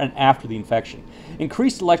before and after the infection.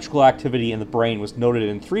 Increased electrical activity in the brain was noted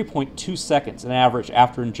in 3.2 seconds, an average,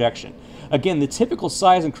 after injection. Again, the typical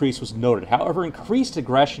size increase was noted. However, increased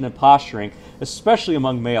aggression and posturing, especially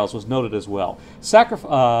among males, was noted as well.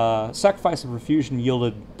 Sacrifice of perfusion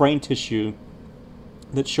yielded brain tissue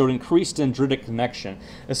that showed increased dendritic connection,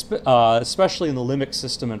 especially in the limbic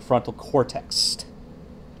system and frontal cortex.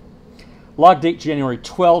 Log date January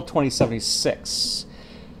 12, 2076.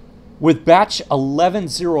 With batch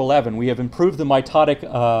 11011, we have improved the mitotic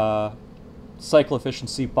cycle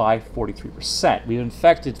efficiency by 43%. We have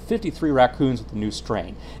infected 53 raccoons with the new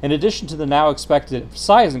strain. In addition to the now expected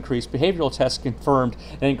size increase, behavioral tests confirmed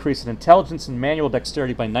an increase in intelligence and manual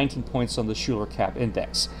dexterity by 19 points on the Schuler-Cap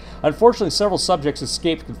index. Unfortunately, several subjects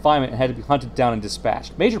escaped confinement and had to be hunted down and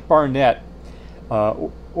dispatched. Major Barnett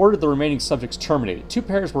ordered the remaining subjects terminated. 2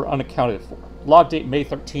 pairs were unaccounted for. Log date May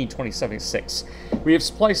 13, 2076. We have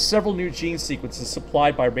spliced several new gene sequences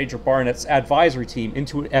supplied by Major Barnett's advisory team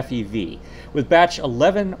into an FEV. With batch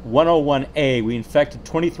 11101A, we infected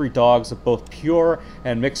 23 dogs of both pure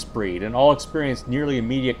and mixed breed, and all experienced nearly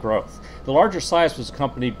immediate growth. The larger size was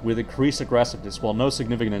accompanied with increased aggressiveness, while no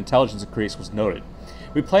significant intelligence increase was noted.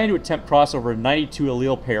 We plan to attempt crossover in 92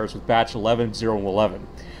 allele pairs with batch 11011.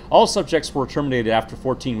 All subjects were terminated after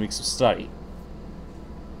 14 weeks of study.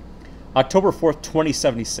 October 4th,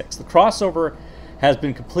 2076. The crossover has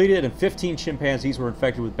been completed and 15 chimpanzees were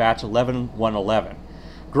infected with batch 11111.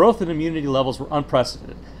 Growth and immunity levels were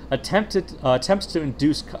unprecedented. Attempts to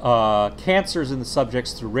induce cancers in the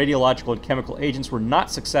subjects through radiological and chemical agents were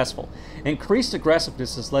not successful. Increased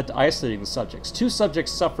aggressiveness has led to isolating the subjects. 2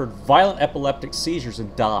 subjects suffered violent epileptic seizures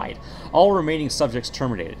and died. All remaining subjects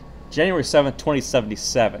terminated. January 7th,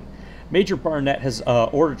 2077. Major Barnett has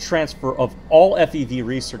ordered transfer of all FEV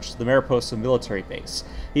research to the Mariposa military base.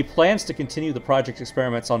 He plans to continue the project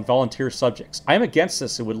experiments on volunteer subjects. I am against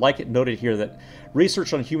this and would like it noted here that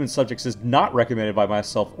research on human subjects is not recommended by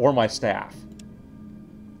myself or my staff.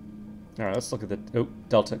 Alright, let's look at the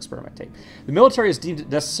Delta experiment tape. The military has deemed it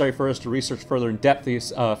necessary for us to research further in depth the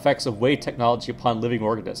effects of wave technology upon living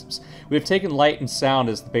organisms. We have taken light and sound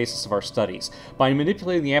as the basis of our studies. By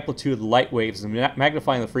manipulating the amplitude of the light waves and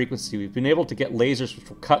magnifying the frequency, we've been able to get lasers which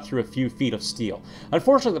will cut through a few feet of steel.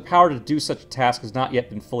 Unfortunately, the power to do such a task has not yet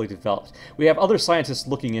been fully developed. We have other scientists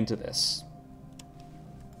looking into this.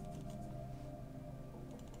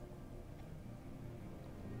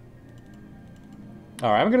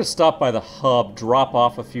 Alright, I'm going to stop by the hub, drop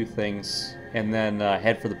off a few things, and then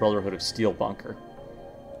head for the Brotherhood of Steel bunker.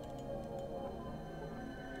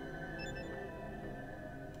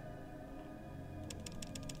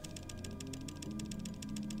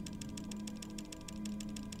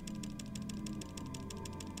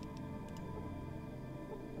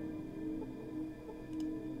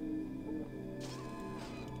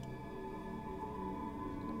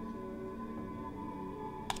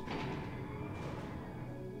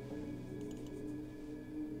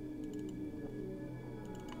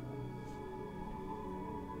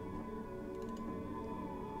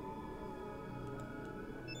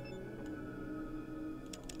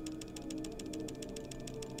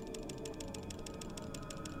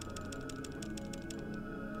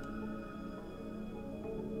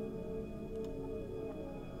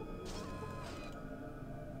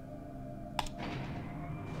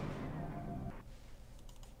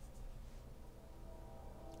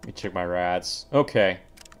 Let me check my rads. Okay,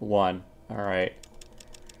 1. Alright.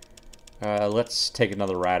 Let's take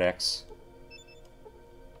another Radix.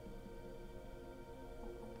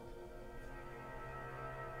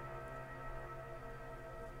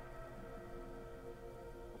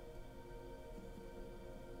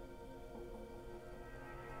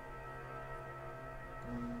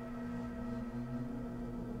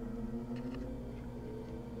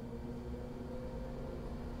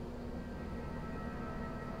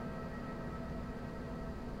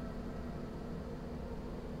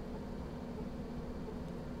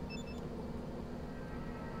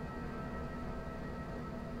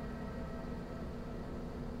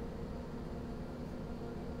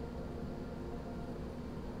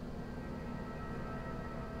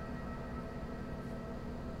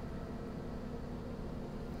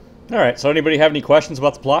 Alright, so anybody have any questions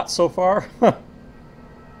about the plot so far?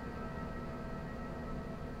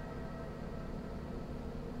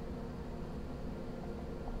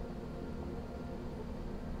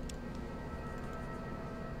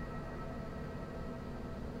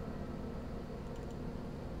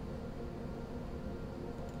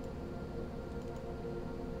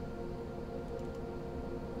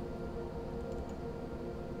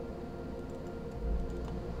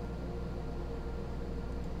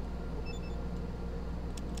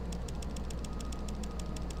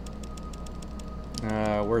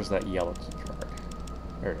 Where's that yellow key card?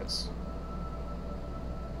 There it is.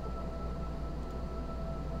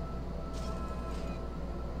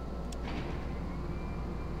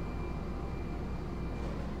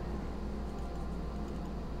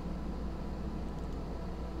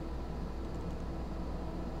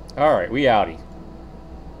 Alright, we outie.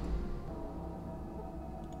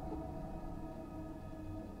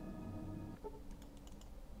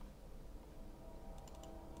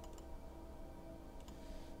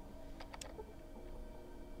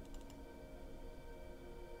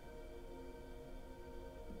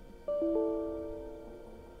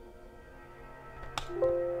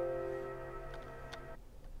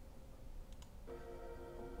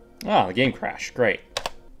 Ah, the game crashed. Great.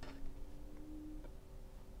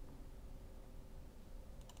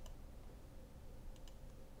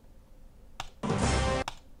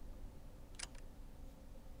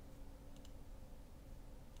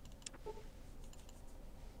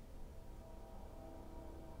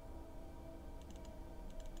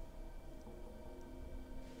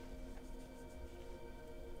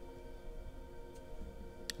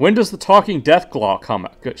 When does the Talking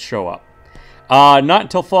Deathclaw show up? Not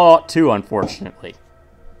until Fallout 2, unfortunately.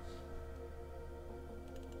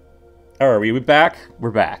 Are we back? We're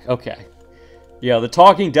back. Okay. Yeah, the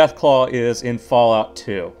Talking Deathclaw is in Fallout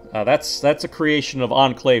 2. That's a creation of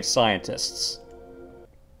Enclave scientists.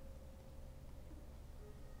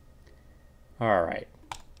 Alright.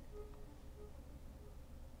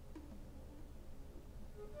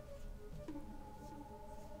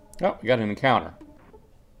 Oh, we got an encounter.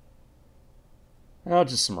 Oh,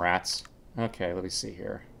 just some rats. Okay, let me see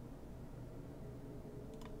here.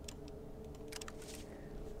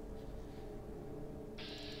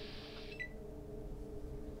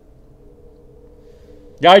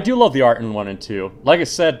 Yeah, I do love the art in 1 and 2. Like I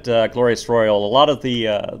said, Glorious Royal, a lot of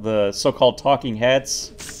the so-called talking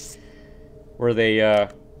heads, where they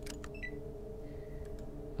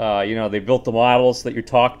You know, they built the models that you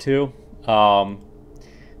talk to. I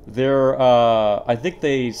think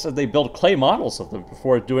they said they built clay models of them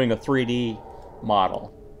before doing a 3D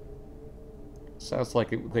model. Sounds like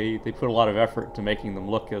they put a lot of effort into making them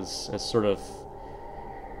look as sort of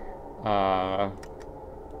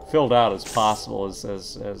filled out as possible,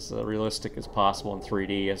 as realistic as possible in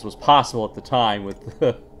 3D, as was possible at the time with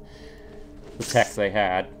the tech they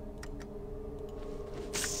had.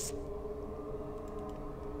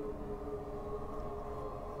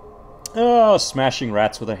 Oh, smashing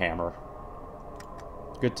rats with a hammer.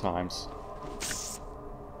 Good times.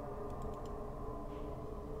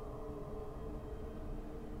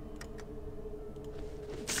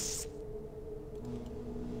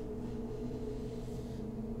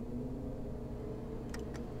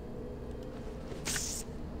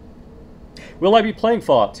 Will I be playing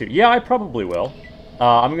Fallout 2? Yeah, I probably will.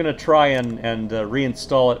 I'm gonna try and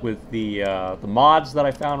reinstall it with the mods that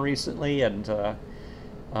I found recently, and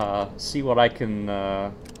see what I can,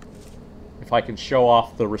 if I can show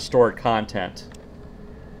off the restored content.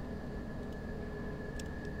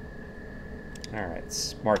 Alright,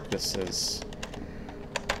 let's mark this as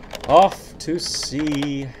off to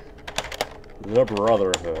see the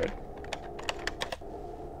Brotherhood.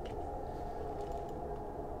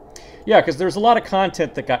 Yeah, because there's a lot of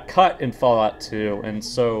content that got cut in Fallout 2, and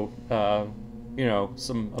so, you know,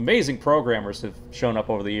 some amazing programmers have shown up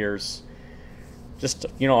over the years. Just,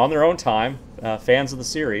 you know, on their own time, fans of the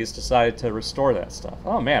series decided to restore that stuff.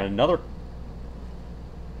 Oh man, another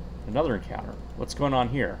encounter. What's going on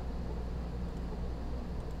here?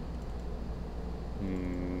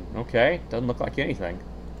 Okay, doesn't look like anything.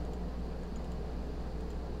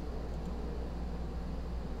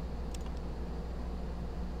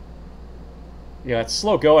 Yeah, it's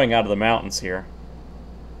slow going out of the mountains here.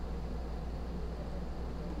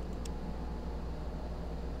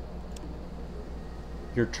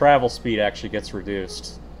 Your travel speed actually gets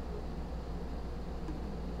reduced.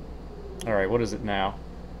 Alright, what is it now?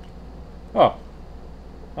 Oh.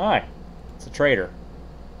 Hi. It's a trader.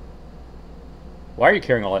 Why are you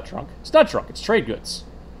carrying all that junk? It's not junk, it's trade goods.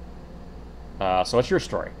 So what's your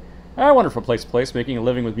story? I wander from place to place, making a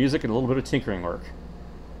living with music and a little bit of tinkering work.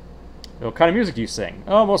 What kind of music do you sing?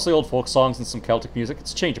 Oh, mostly old folk songs and some Celtic music.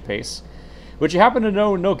 It's a change of pace. Would you happen to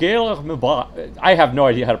know Nogale? I have no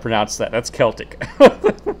idea how to pronounce that. That's Celtic.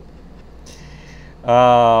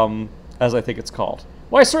 As I think it's called.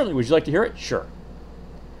 Why, certainly. Would you like to hear it? Sure.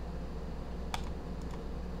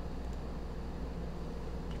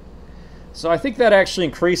 So I think that actually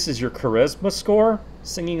increases your charisma score,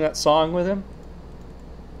 singing that song with him.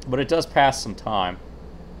 But it does pass some time.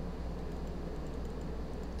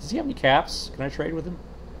 Does he have any caps? Can I trade with him?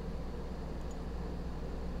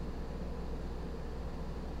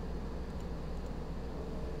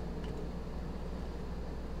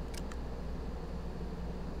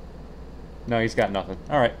 No, he's got nothing.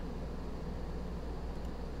 Alright.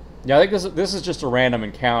 Yeah, I think this is just a random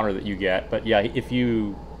encounter that you get. But yeah, if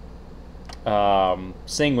you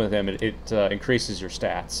sing with him, it increases your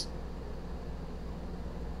stats.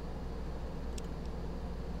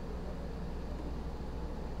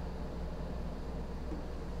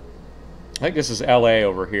 I think this is LA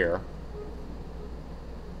over here.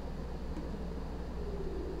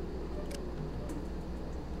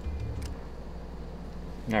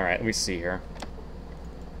 Alright, let me see here.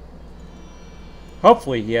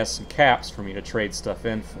 Hopefully he has some caps for me to trade stuff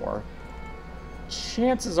in for.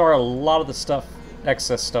 Chances are a lot of the stuff,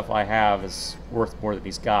 excess stuff I have is worth more than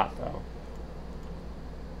he's got, though.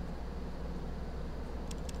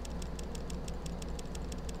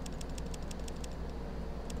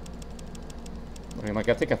 I mean, like,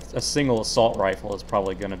 I think a single assault rifle is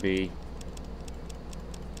probably going to be...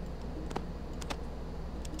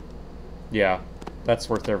 Yeah, that's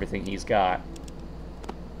worth everything he's got.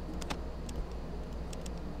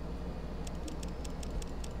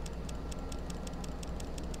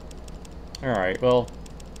 Alright, well,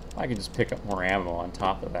 I can just pick up more ammo on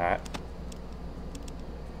top of that.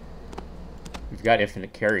 We've got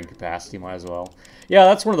infinite carrying capacity, might as well. Yeah,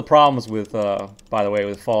 that's one of the problems with, by the way,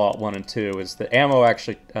 with Fallout 1 and 2, is that ammo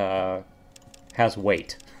actually has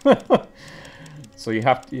weight. So you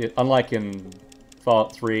have to, unlike in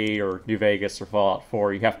Fallout 3 or New Vegas or Fallout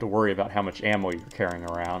 4, you have to worry about how much ammo you're carrying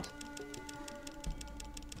around.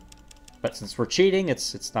 But since we're cheating,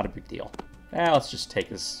 it's not a big deal. Let's just take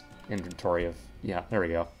this inventory of... Yeah, there we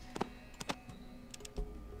go.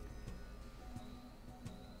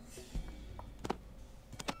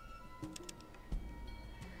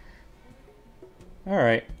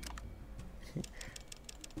 Alright.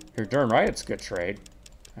 You're darn right it's a good trade.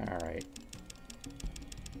 Alright.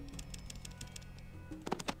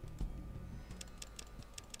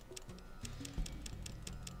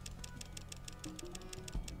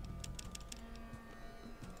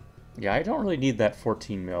 Yeah, I don't really need that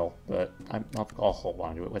 14 mil, but I'll hold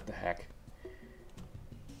on to it. What the heck?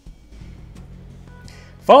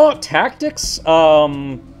 Fallout Tactics? I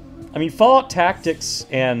mean, Fallout Tactics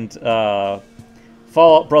and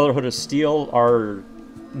Fallout Brotherhood of Steel are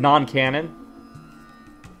non-canon.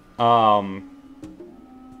 I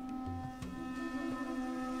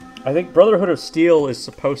think Brotherhood of Steel is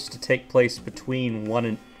supposed to take place between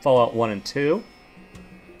Fallout 1 and 2.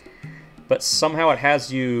 But somehow it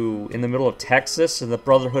has you in the middle of Texas, and the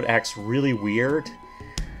Brotherhood acts really weird.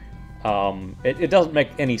 It doesn't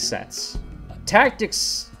make any sense.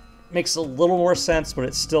 Tactics makes a little more sense, but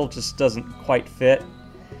it still just doesn't quite fit.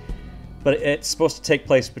 But it's supposed to take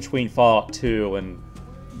place between Fallout 2 and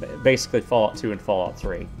basically Fallout 2 and Fallout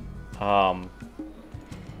 3.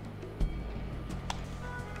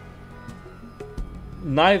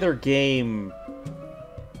 Neither game,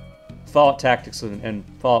 Fallout Tactics and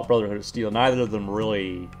Fallout Brotherhood of Steel, neither of them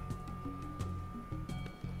really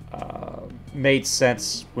made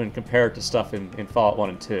sense when compared to stuff in Fallout 1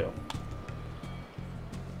 and 2.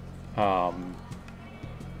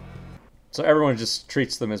 So everyone just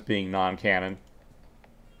treats them as being non-canon.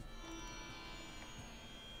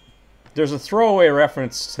 There's a throwaway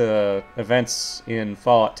reference to events in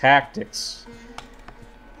Fallout Tactics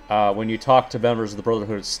when you talk to members of the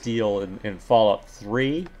Brotherhood of Steel in Fallout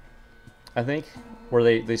 3, I think,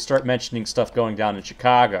 where they start mentioning stuff going down in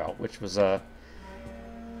Chicago, which was a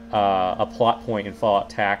plot point in Fallout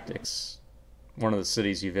Tactics, one of the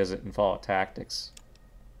cities you visit in Fallout Tactics.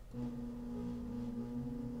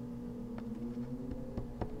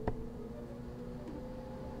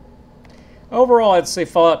 Overall, I'd say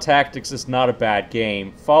Fallout Tactics is not a bad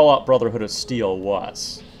game. Fallout Brotherhood of Steel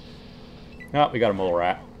was. Oh, we got a mole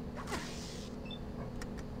rat.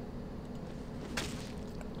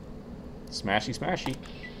 Smashy, smashy.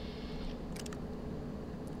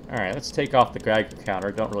 Alright, let's take off the Geiger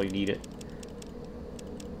counter. Don't really need it.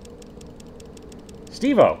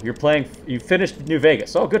 Steve-O, you finished New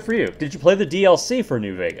Vegas. Oh, good for you. Did you play the DLC for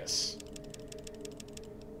New Vegas?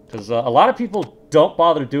 Because a lot of people don't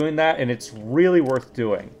bother doing that, and it's really worth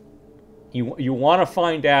doing. You want to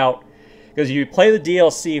find out, because you play the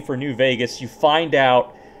DLC for New Vegas, you find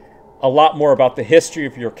out a lot more about the history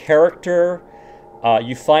of your character.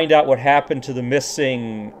 You find out what happened to the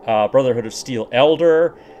missing Brotherhood of Steel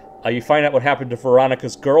Elder. You find out what happened to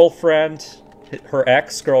Veronica's girlfriend, her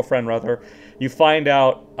ex-girlfriend, rather. You find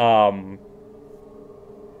out,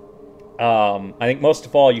 I think most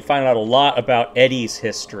of all, you find out a lot about Eddie's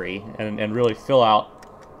history and really fill out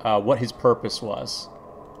what his purpose was.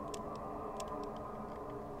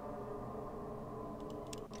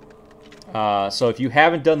 So if you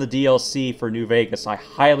haven't done the DLC for New Vegas, I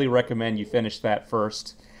highly recommend you finish that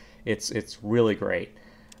first. It's really great.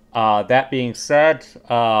 That being said,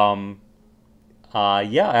 yeah,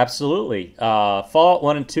 absolutely. Fallout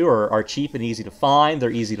 1 and 2 are cheap and easy to find.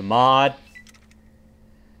 They're easy to mod.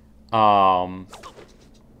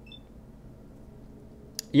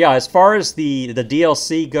 Yeah, as far as the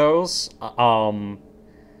DLC goes,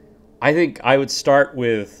 I think I would start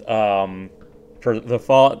with for the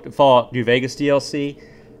Fallout New Vegas DLC.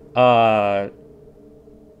 I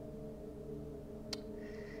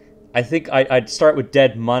think I'd start with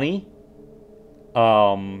Dead Money.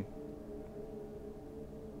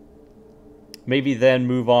 Maybe then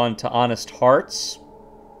move on to Honest Hearts.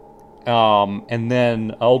 And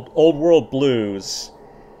then Old World Blues.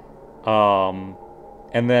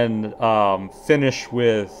 And then finish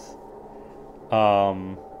with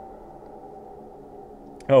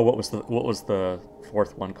oh, what was the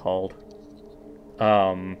fourth one called?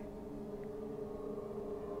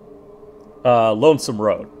 Lonesome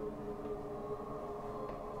Road.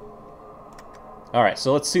 All right,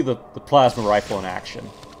 so let's see the plasma rifle in action.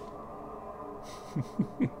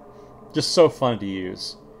 Just so fun to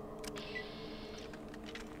use.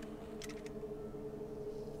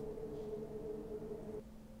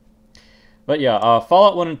 But yeah,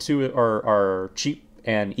 Fallout 1 and 2 are cheap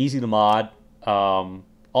and easy to mod.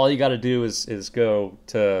 All you got to do is go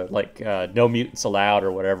to like No Mutants Allowed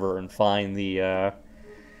or whatever and find the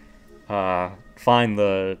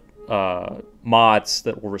mods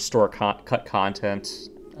that will restore cut content.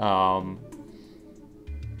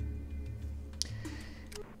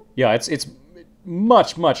 Yeah, it's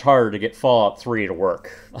much harder to get Fallout 3 to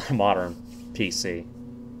work on a modern PC.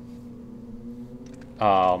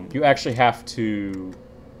 You actually have to,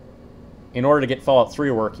 in order to get Fallout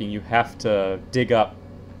 3 working, you have to dig up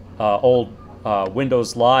old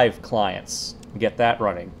Windows Live clients and get that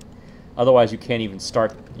running. Otherwise, you can't even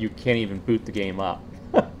boot the game up.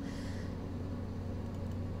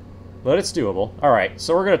 but it's doable. All right,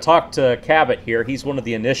 so we're going to talk to Cabot here. He's one of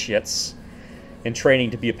the initiates in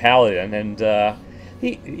training to be a paladin, and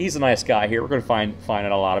he's a nice guy here. We're going to find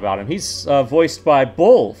out a lot about him. He's voiced by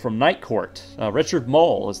Bull from Night Court. Richard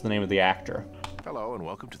Mole is the name of the actor. Hello, and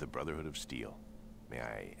welcome to the Brotherhood of Steel. May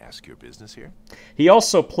I ask your business here? He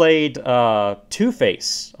also played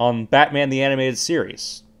Two-Face on Batman the Animated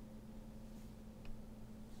Series.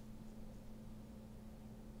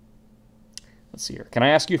 Let's see here. Can I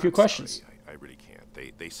ask you a few questions? Sorry, I really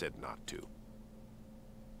can't. They said not to.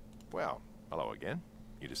 Well, hello again.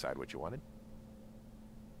 You decide what you wanted?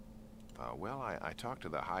 Well, I talked to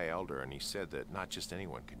the High Elder, and he said that not just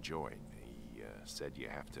anyone can join. He said you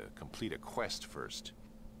have to complete a quest first.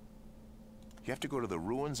 You have to go to the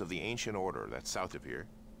ruins of the Ancient Order, that's south of here.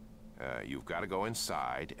 You've got to go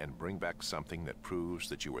inside and bring back something that proves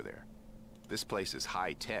that you were there. This place is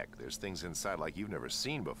high-tech. There's things inside like you've never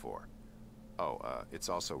seen before. Oh, it's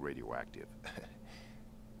also radioactive.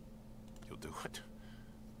 You'll do it?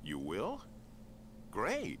 You will?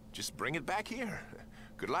 Great. Just bring it back here.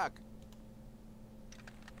 Good luck.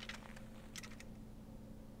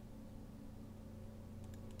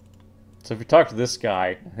 So if you talk to this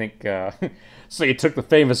guy, I think, so you took the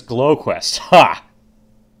famous Glow quest. Ha!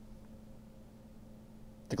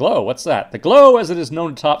 The Glow, what's that? The Glow, as it is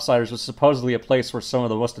known to topsiders, was supposedly a place where some of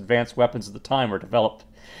the most advanced weapons of the time were developed.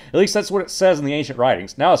 At least that's what it says in the ancient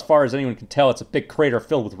writings. Now, as far as anyone can tell, it's a big crater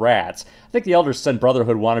filled with rads. I think the Elders send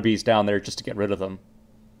Brotherhood wannabes down there just to get rid of them.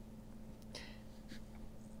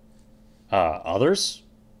 Others?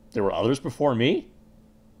 There were others before me?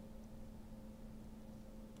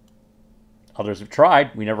 Others have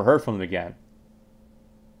tried. We never heard from them again.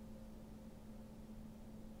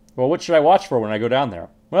 Well, what should I watch for when I go down there?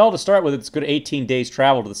 Well, to start with, it's a good 18 days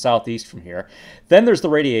travel to the southeast from here. Then there's the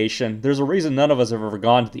radiation. There's a reason none of us have ever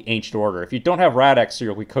gone to the Ancient Order. If you don't have Rad-X,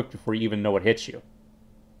 you'll be cooked before you even know what hits you.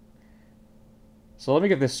 So let me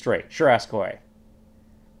get this straight. Sure, ask away.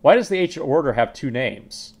 Why does the Ancient Order have two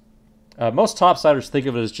names? Most topsiders think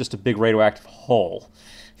of it as just a big radioactive hole.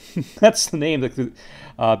 That's the name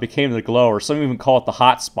that became the Glow, or some even call it the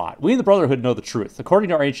Hot Spot. We in the Brotherhood know the truth. According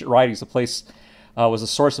to our ancient writings, the place was the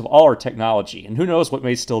source of all our technology, and who knows what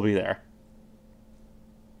may still be there.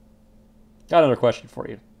 Got another question for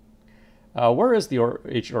you. Where is the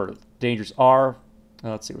Ancient Order? Dangers are...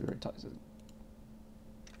 let's see what we're talking about.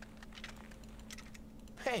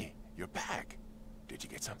 Hey, you're back. Did you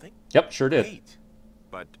get something? Yep, sure did. Great.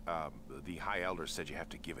 But the High Elder said you have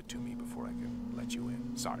to give it to me before I can let you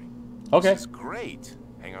in. Sorry. Okay. This is great.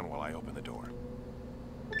 Hang on while I open the door.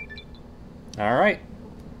 All right.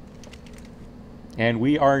 And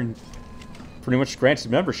we are pretty much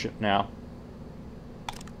granted membership now.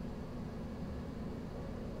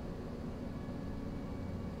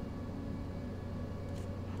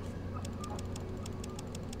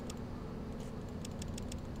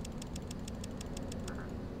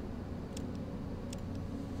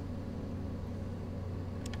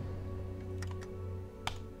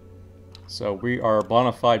 So we are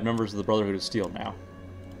bona fide members of the Brotherhood of Steel now.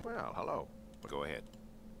 Well, hello. Go ahead.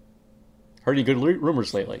 Heard any good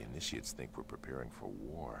rumors lately? The initiates think we're preparing for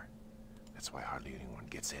war. That's why hardly anyone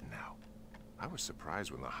gets in now. I was surprised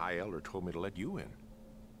when the High Elder told me to let you in.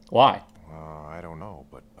 Why? I don't know,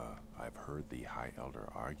 but I've heard the High Elder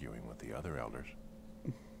arguing with the other elders.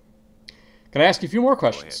 Can I ask you a few more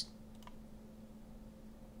questions?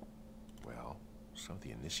 Well, some of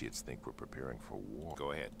the initiates think we're preparing for war.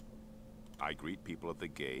 Go ahead. I greet people at the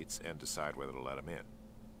gates and decide whether to let them in.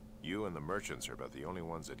 You and the merchants are about the only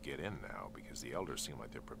ones that get in now because the elders seem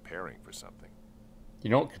like they're preparing for something. You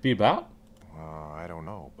know what it could be about? I don't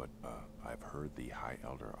know, but I've heard the High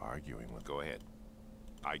Elder arguing with... Go ahead.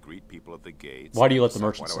 I greet people at the gates... Why do you let the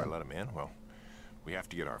merchants in? Why do I let them in? Well, we have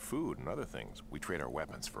to get our food and other things. We trade our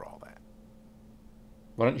weapons for all that.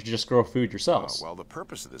 Why don't you just grow food yourselves? Well, the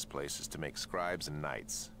purpose of this place is to make scribes and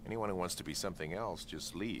knights. Anyone who wants to be something else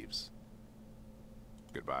just leaves.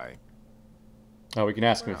 Goodbye. Oh, we can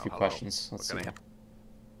ask him a few questions. Let's see.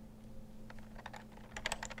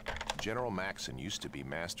 General Maxon used to be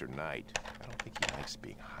Master Knight. I don't think he likes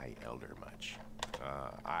being High Elder much.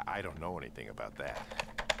 I don't know anything about that.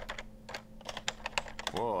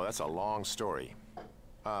 Whoa, that's a long story.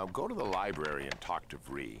 Go to the library and talk to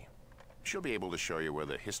Vree. She'll be able to show you where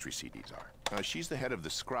the history CDs are. She's the head of the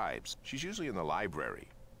scribes. She's usually in the library.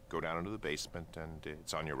 Go down into the basement, and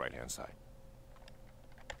it's on your right-hand side.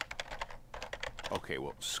 Okay,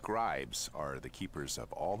 well, scribes are the keepers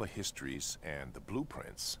of all the histories and the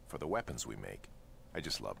blueprints for the weapons we make. I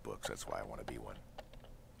just love books, that's why I want to be one.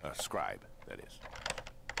 A scribe, that is.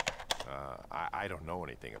 I don't know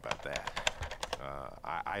anything about that.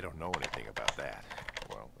 I don't know anything about that.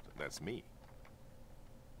 Well, that's me.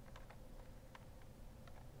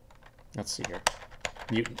 Let's see here.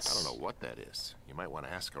 Mutants. I don't know what that is. You might want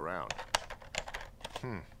to ask around.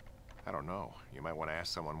 I don't know. You might want to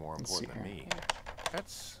ask someone more important than me.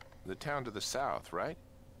 That's the town to the south, right?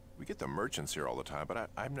 We get the merchants here all the time, but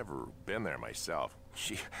I've never been there myself.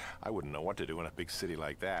 Gee, I wouldn't know what to do in a big city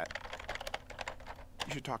like that.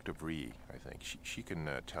 You should talk to Bree, I think. She can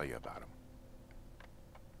tell you about him.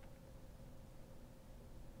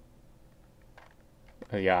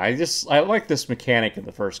 Yeah, I like this mechanic in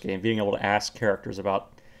the first game, being able to ask characters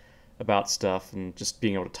about stuff and just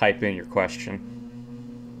being able to type in your question.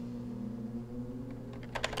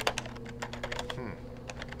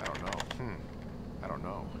 I don't know. I don't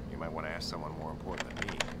know. You might want to ask someone more important than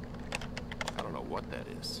me. I don't know what that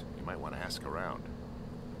is. You might want to ask around.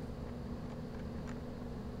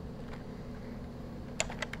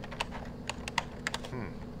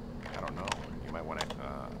 I don't know. You might want to...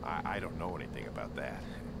 I don't know anything about that.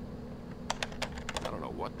 I don't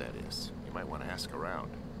know what that is. You might want to ask around.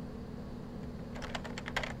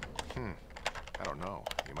 I don't know.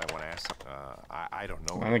 You might want to ask... I don't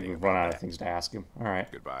know. I think we've run out of things to ask him. All right.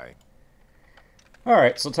 Goodbye. All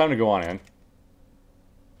right, so time to go on in.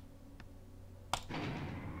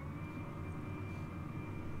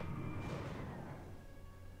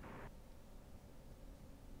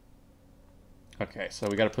 Okay, so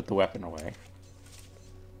we got to put the weapon away.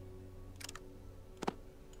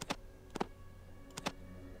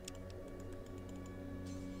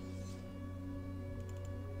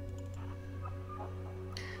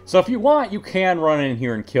 So if you want, you can run in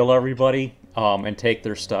here and kill everybody and take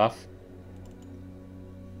their stuff.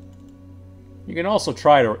 You can also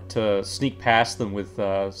try to sneak past them with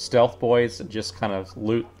stealth boys and just kind of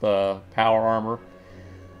loot the power armor.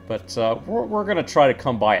 But we're going to try to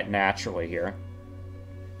come by it naturally here.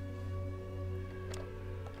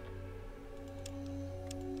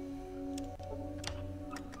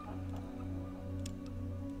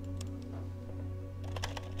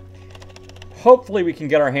 Hopefully we can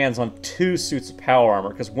get our hands on 2 suits of power armor,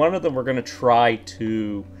 because one of them we're going to try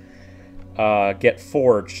to get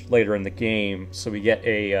forged later in the game, so we get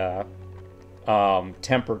a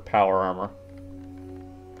tempered power armor.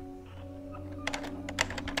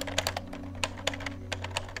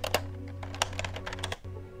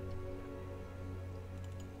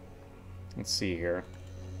 Let's see here.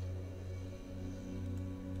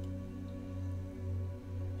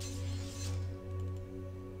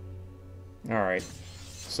 Alright,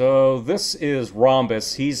 so this is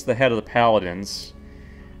Rhombus. He's the head of the Paladins.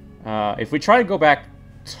 If we try to go back,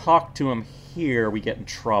 talk to him here, we get in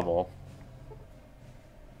trouble.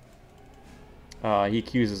 He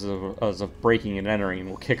accuses us of breaking and entering and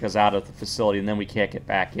will kick us out of the facility, and then we can't get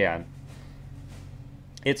back in.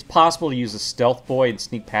 It's possible to use a stealth boy and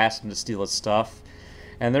sneak past him to steal his stuff.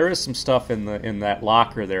 And there is some stuff in that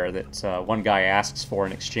locker there that one guy asks for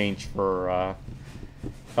in exchange for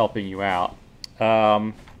helping you out.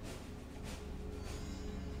 Trying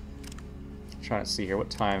to see here, what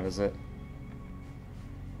time is it?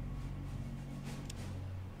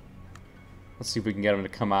 Let's see if we can get him to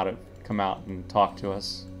come out and talk to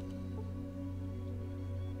us.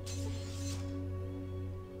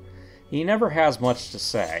 He never has much to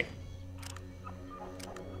say.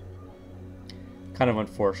 Kind of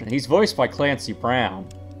unfortunate. He's voiced by Clancy Brown.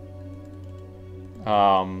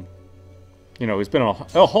 You know, he's been in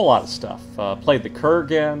a whole lot of stuff. Played the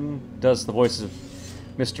Kurgan, does the voices of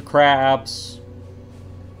Mr. Krabs.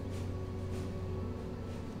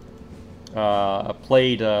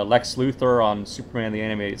 Played Lex Luthor on Superman the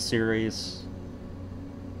Animated Series.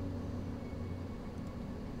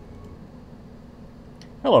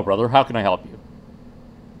 Hello, brother. How can I help you?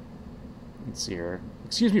 Let's see here.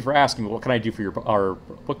 Excuse me for asking, but what can I do for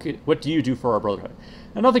what do you do for our Brotherhood?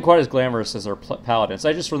 Now, nothing quite as glamorous as our paladins.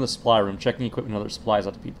 I just run the supply room, checking equipment and other supplies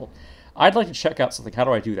out to people. I'd like to check out something. How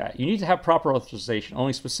do I do that? You need to have proper authorization.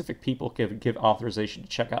 Only specific people can give authorization to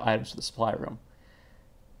check out items for the supply room.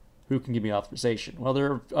 Who can give me authorization? Well,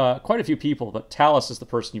 there are quite a few people, but Talus is the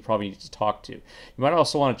person you probably need to talk to. You might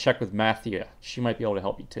also want to check with Mathia. She might be able to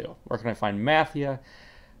help you too. Where can I find Mathia?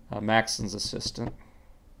 Maxon's assistant.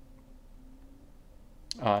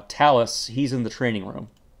 Talus, he's in the training room.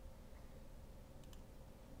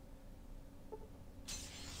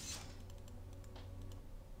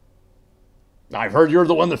 I've heard you're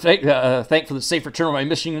the one to thank for the safe return of my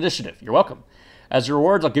mission initiative. You're welcome. As your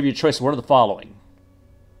rewards, I'll give you a choice of one of the following.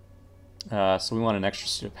 So we want an extra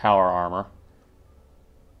suit of power armor.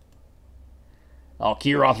 I'll key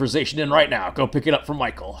your authorization in right now. Go pick it up from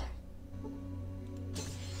Michael.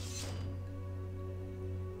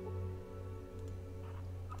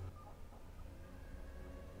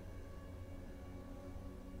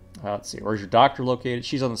 Let's see, where's your doctor located?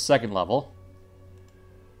 She's on the 2nd level.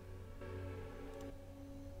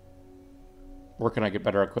 Where can I get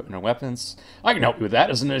better equipment and weapons? I can help you with that.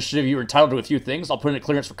 As an initiative, you are entitled to a few things. I'll put in a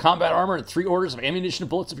clearance for combat armor and 3 orders of ammunition and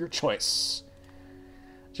bullets of your choice.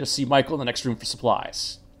 Just see Michael in the next room for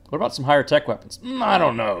supplies. What about some higher tech weapons? I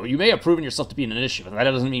don't know. You may have proven yourself to be an initiative, and that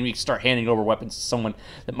doesn't mean we can start handing over weapons to someone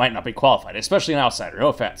that might not be qualified, especially an outsider. No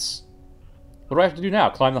offense. What do I have to do now?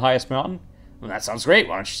 Climb the highest mountain? Well, that sounds great.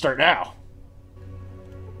 Why don't you start now?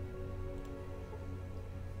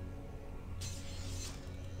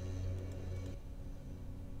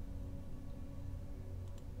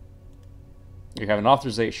 You have an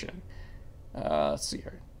authorization. Let's see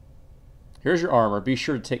here. Here's your armor. Be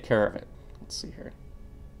sure to take care of it. Let's see here.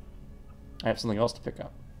 I have something else to pick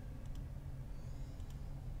up.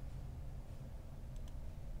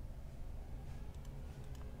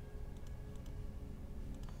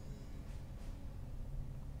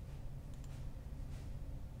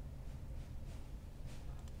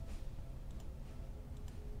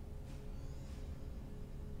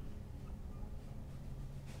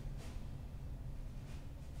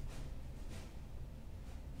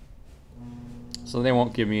 So they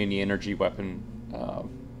won't give me any energy weapon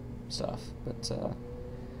stuff, but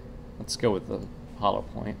let's go with the hollow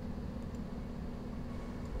point.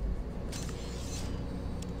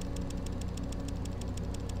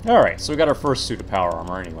 Alright, so we got our first suit of power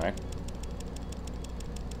armor anyway.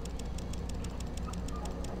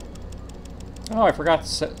 Oh, I forgot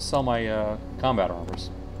to sell my combat armors.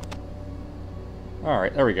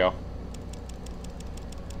 Alright, there we go.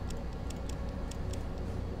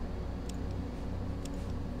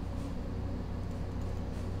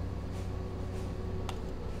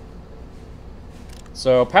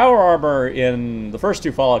 So power armor in the first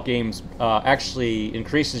 2 Fallout games actually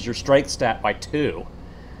increases your strength stat by 2,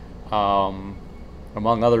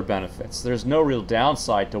 among other benefits. There's no real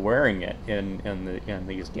downside to wearing it in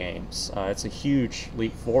these games. It's a huge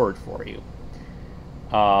leap forward for you.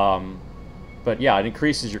 But yeah, it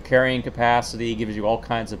increases your carrying capacity, gives you all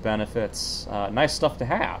kinds of benefits. Nice stuff to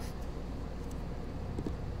have.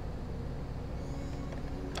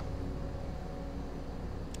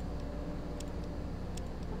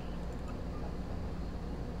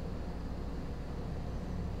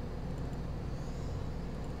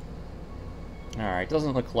 Alright,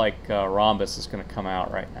 doesn't look like Rhombus is going to come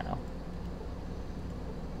out right now.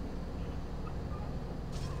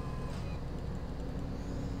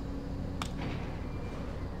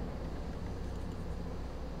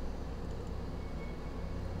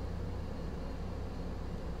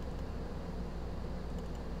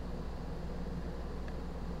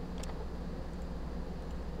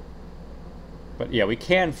 But yeah, we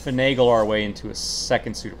can finagle our way into a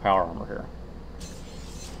second suit of power armor here.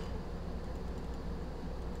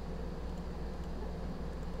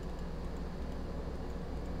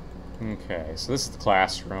 Okay, so this is the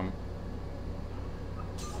classroom.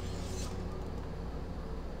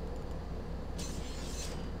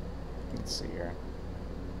 Let's see here.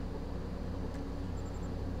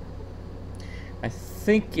 I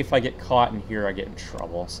think if I get caught in here, I get in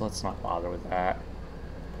trouble, so let's not bother with that.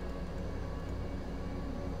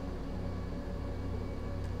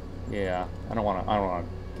 Yeah, I don't want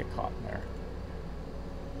to get caught in there.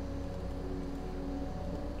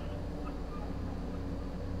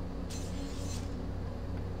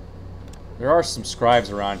 There are some scribes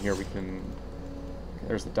around here we can...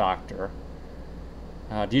 There's the doctor.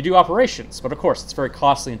 Do you do operations? But of course, it's very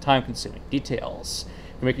costly and time-consuming. Details.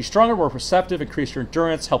 Can make you stronger, more perceptive, increase your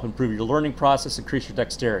endurance, help improve your learning process, increase your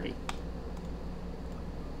dexterity.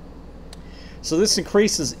 So this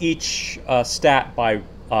increases each stat by,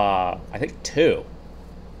 I think, 2.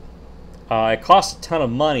 It costs a ton of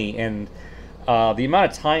money, and the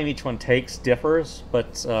amount of time each one takes differs,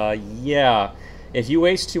 but yeah... If you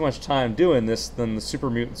waste too much time doing this, then the super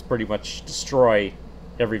mutants pretty much destroy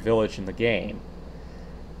every village in the game.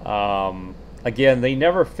 Again, they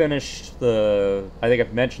never finished the... I think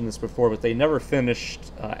I've mentioned this before, but they never finished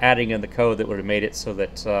adding in the code that would have made it so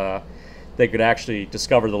that they could actually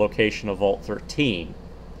discover the location of Vault 13.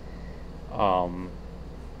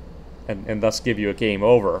 And thus give you a game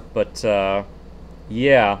over. But,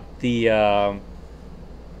 yeah, the...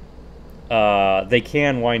 they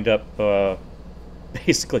can wind up...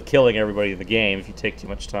 basically killing everybody in the game if you take too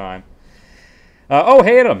much time. Oh,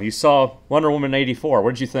 hey, Adam, you saw Wonder Woman 84.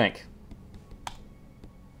 What did you think?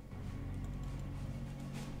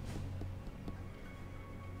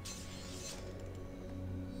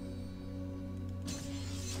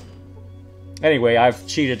 Anyway, I've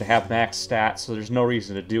cheated to have max stats, so there's no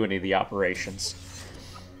reason to do any of the operations.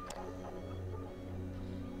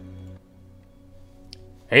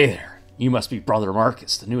 Hey there. You must be Brother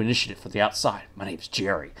Marcus, the new initiate for the outside. My name's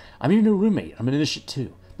Jerry. I'm your new roommate. I'm an initiate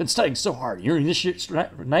too. Been studying so hard. You're an initiate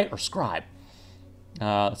knight or scribe?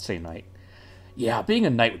 Let's say knight. Yeah, being a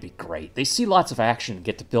knight would be great. They see lots of action and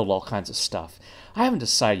get to build all kinds of stuff. I haven't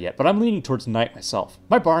decided yet, but I'm leaning towards knight myself.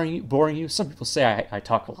 Am I boring you? Some people say I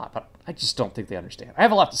talk a lot, but I just don't think they understand. I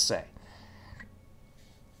have a lot to say.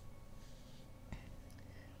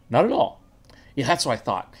 Not at all. Yeah, that's what I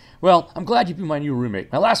thought. Well, I'm glad you'd be my new roommate.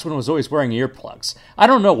 My last one was always wearing earplugs. I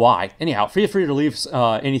don't know why. Anyhow, feel free to leave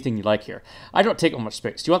anything you like here. I don't take up much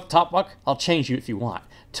space. Do you want the top bunk? I'll change you if you want.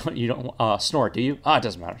 You don't snore, do you? It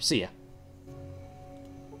doesn't matter. See ya.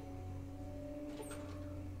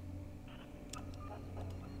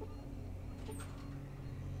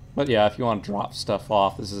 But yeah, if you want to drop stuff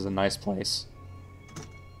off, this is a nice place.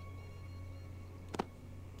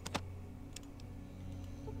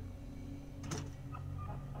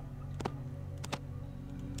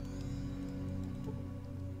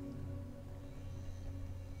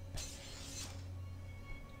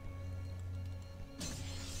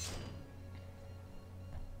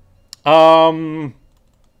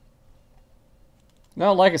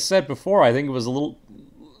 No, like I said before, I think it was a little,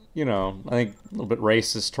 I think a little bit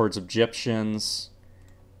racist towards Egyptians.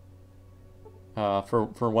 For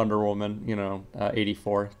Wonder Woman,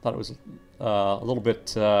 84. Thought it was a little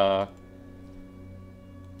bit,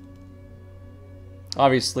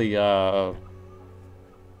 obviously,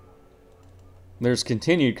 there's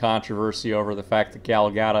continued controversy over the fact that Gal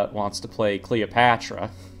Gadot wants to play Cleopatra,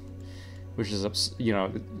 which is, it's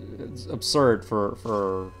absurd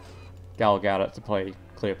for Gal Gadot to play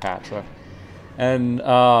Cleopatra. And,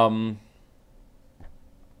 I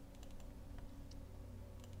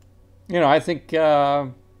think,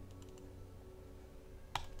 in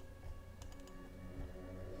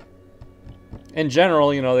general,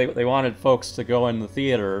 they wanted folks to go in the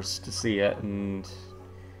theaters to see it, and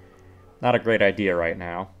not a great idea right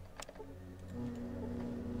now.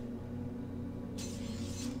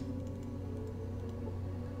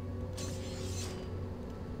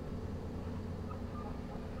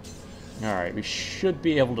 Alright, we should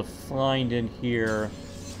be able to find in here,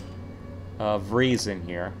 Vree's in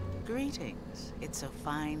here. Greetings. It's a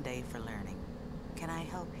fine day for learning. Can I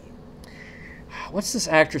help you? What's this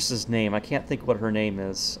actress's name? I can't think what her name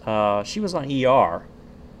is. She was on ER.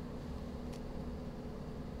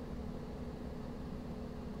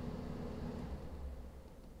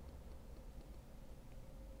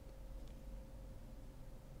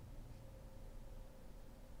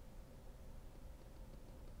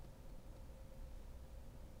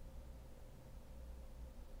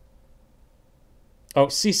 Oh,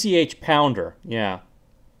 CCH Pounder, yeah.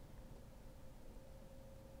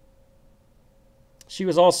 She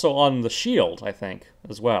was also on The Shield, I think,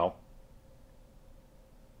 as well.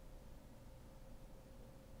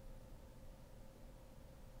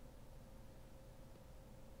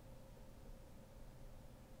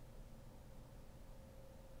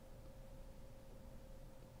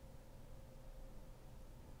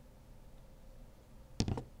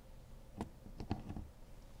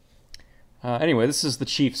 Anyway, this is the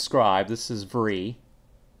chief scribe. This is Vree.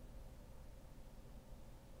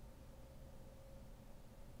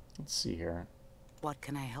 Let's see here. What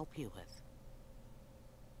can I help you with?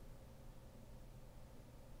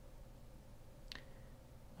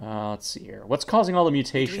 Let's see here. What's causing all the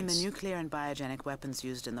mutations? Between the nuclear and biogenic weapons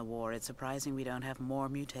used in the war, it's surprising we don't have more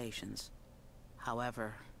mutations.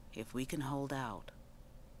 However, if we can hold out,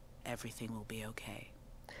 everything will be okay.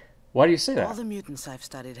 Why do you say that? All the mutants I've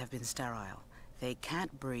studied have been sterile. They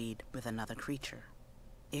can't breed with another creature.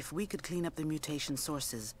 If we could clean up the mutation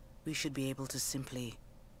sources, we should be able to simply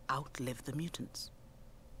outlive the mutants.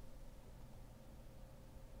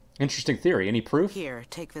 Interesting theory. Any proof? Here,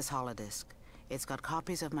 take this holodisc. It's got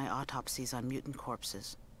copies of my autopsies on mutant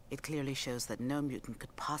corpses. It clearly shows that no mutant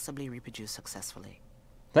could possibly reproduce successfully.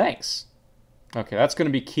 Thanks. Okay, that's going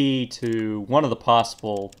to be key to one of the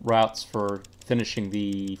possible routes for finishing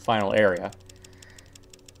the final area.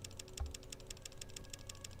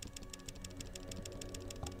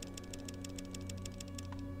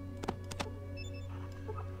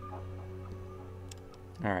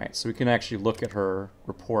 Alright, so we can actually look at her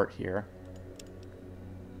report here.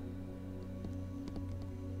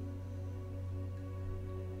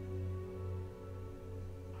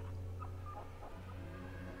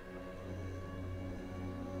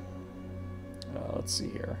 Let's see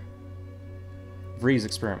here. Vree's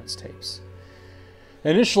experiments tapes.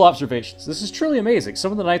 Initial observations. This is truly amazing.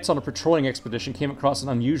 Some of the knights on a patrolling expedition came across an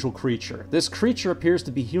unusual creature. This creature appears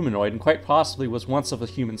to be humanoid and quite possibly was once of a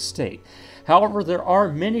human state. However, there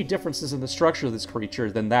are many differences in the structure of this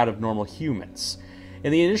creature than that of normal humans.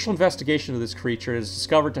 In the initial investigation of this creature, it is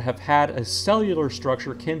discovered to have had a cellular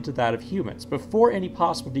structure akin to that of humans. Before any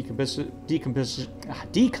possible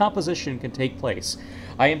decomposition can take place,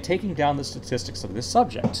 I am taking down the statistics of this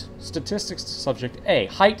subject. Statistics to subject A.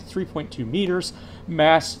 Height 3.2 meters,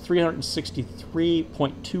 mass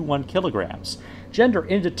 363.21 kilograms. Gender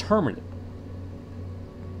indeterminate.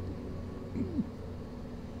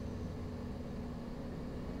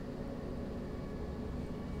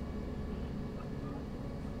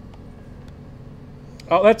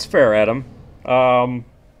 Oh, that's fair, Adam. Like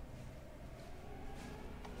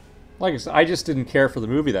I said, I just didn't care for the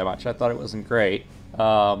movie that much. I thought it wasn't great.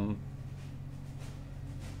 Let's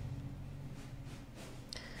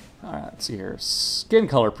see here. Skin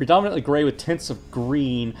color, predominantly gray with tints of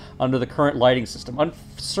green under the current lighting system.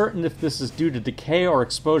 Uncertain if this is due to decay or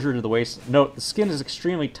exposure to the waste. Note, the skin is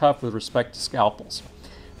extremely tough with respect to scalpels.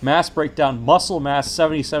 Mass breakdown, muscle mass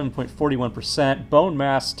 77.41%, bone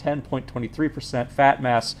mass 10.23%, fat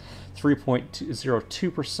mass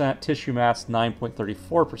 3.02%, tissue mass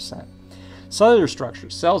 9.34%. Cellular structure.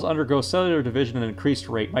 Cells undergo cellular division at an increased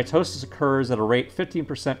rate. Mitosis occurs at a rate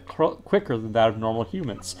 15% quicker than that of normal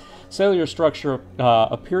humans. Cellular structure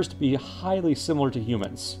appears to be highly similar to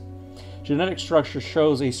humans. Genetic structure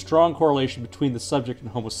shows a strong correlation between the subject and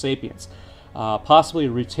Homo sapiens. Possibly a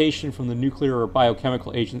mutation from the nuclear or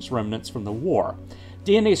biochemical agents remnants from the war.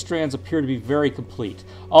 DNA strands appear to be very complete.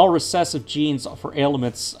 All recessive genes for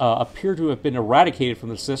ailments appear to have been eradicated from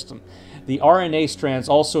the system. The RNA strands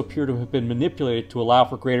also appear to have been manipulated to allow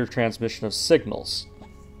for greater transmission of signals.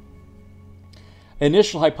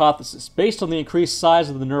 Initial hypothesis. Based on the increased size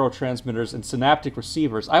of the neurotransmitters and synaptic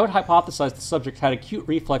receivers, I would hypothesize the subject had acute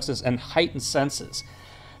reflexes and heightened senses.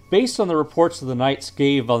 Based on the reports the knights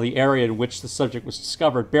gave on the area in which the subject was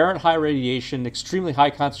discovered, barren high radiation, extremely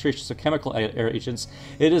high concentrations of chemical agents,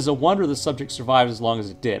 it is a wonder the subject survived as long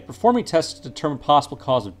as it did. Performing tests to determine possible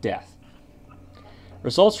cause of death.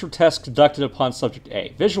 Results from tests conducted upon subject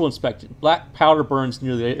A. Visual inspection. Black powder burns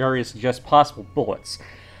near the area suggest possible bullets.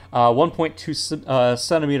 1.2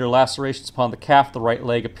 centimeter lacerations upon the calf of the right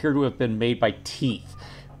leg appear to have been made by teeth.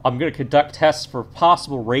 I'm going to conduct tests for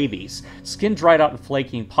possible rabies. Skin dried out and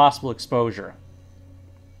flaking, possible exposure.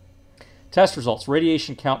 Test results.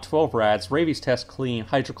 Radiation count 12 rads. Rabies test clean.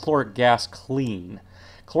 Hydrochloric gas clean.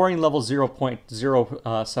 Chlorine level 0.07%.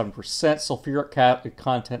 Sulfuric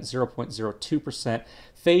content 0.02%.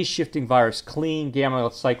 Phase shifting virus clean. Gamma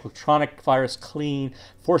cyclotronic virus clean.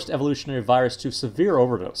 Forced evolutionary virus 2 severe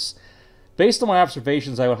overdose. Based on my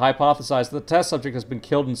observations, I would hypothesize that the test subject has been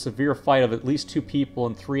killed in a severe fight of at least 2 people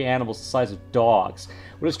and 3 animals the size of dogs.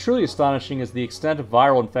 What is truly astonishing is the extent of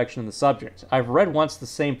viral infection in the subject. I've read once the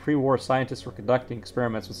same pre-war scientists were conducting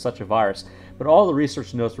experiments with such a virus, but all the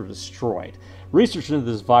research notes were destroyed. Research into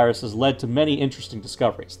this virus has led to many interesting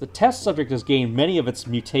discoveries. The test subject has gained many of its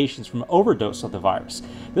mutations from overdose of the virus.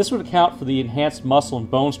 This would account for the enhanced muscle and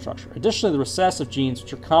bone structure. Additionally, the recessive genes,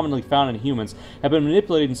 which are commonly found in humans, have been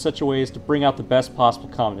manipulated in such a way as to bring out the best possible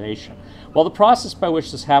combination. While the process by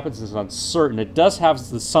which this happens is uncertain, it does have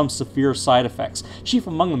some severe side effects. Chief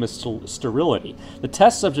among them is sterility. The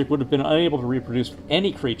test subject would have been unable to reproduce with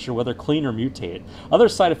any creature, whether clean or mutated. Other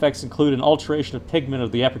side effects include an alteration of pigment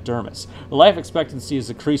of the epidermis. The life expectancy is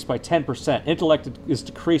decreased by 10%. Intellect is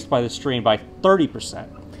decreased by the strain by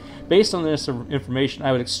 30%. Based on this information,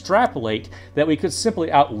 I would extrapolate that we could simply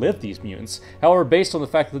outlive these mutants. However, based on the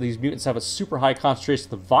fact that these mutants have a super high concentration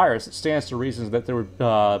of the virus, it stands to reason that there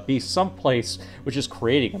would be some place which is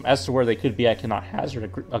creating them. As to where they could be, I cannot hazard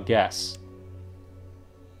a guess.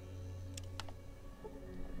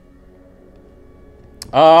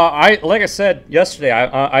 Like I said yesterday,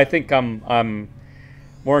 I think I'm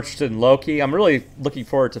more interested in Loki. I'm really looking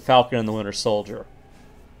forward to Falcon and the Winter Soldier.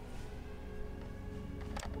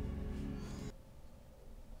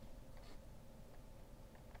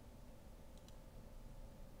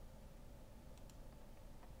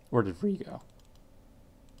 Where did Ree go?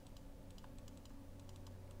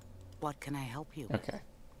 What can I help you with? Okay.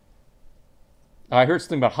 I heard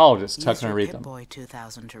something about holodisks. How Use can I your read Pip them? Boy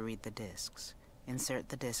 2000 to read the discs. Insert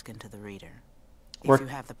the disc into the reader. Where- If you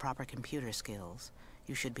have the proper computer skills,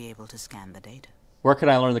 you should be able to scan the data. Where can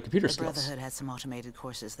I learn the computer The skills? Brotherhood has some automated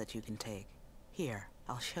courses that you can take. Here,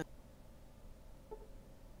 I'll show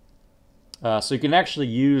you. So you can actually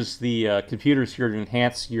use the computers here to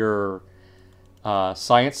enhance your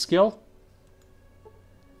science skill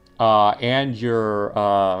and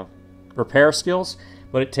your repair skills,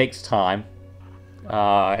 but it takes time.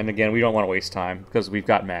 And again, we don't want to waste time because we've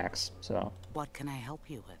got Max. So, What can I help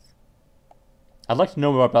you with? I'd like to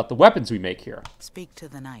know more about the weapons we make here. Speak to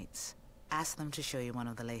the Knights. Ask them to show you one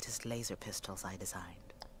of the latest laser pistols I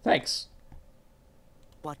designed. Thanks.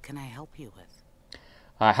 What can I help you with?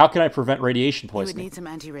 How can I prevent radiation You would poisoning? need some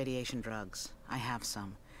anti-radiation drugs. I have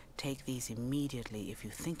some. Take these immediately if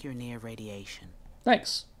you think you're near radiation.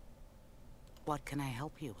 Thanks. What can I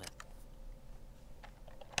help you with?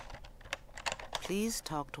 Please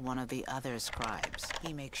talk to one of the other scribes.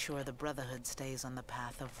 He makes sure the Brotherhood stays on the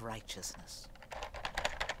path of righteousness.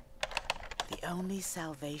 The only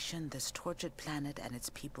salvation this tortured planet and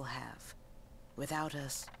its people have. Without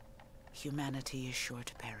us, humanity is sure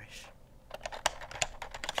to perish.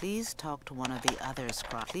 Please talk to one of the other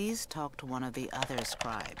scribes. Please talk to one of the other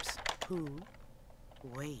scribes. Who?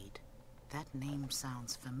 Wade. That name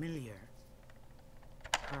sounds familiar.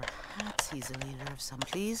 Perhaps he's a leader of some...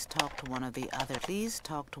 Please talk to one of the other... Please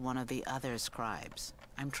talk to one of the other scribes.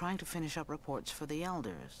 I'm trying to finish up reports for the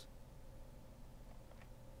elders.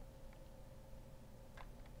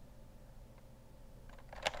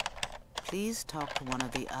 Please talk to one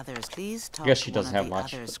of the others. Please talk Guess she to one doesn't of have the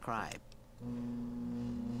much, other but- scribe.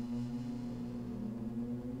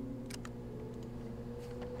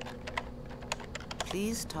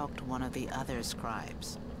 Please talk to one of the other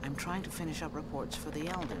scribes. I'm trying to finish up reports for the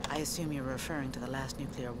elders. I assume you're referring to the last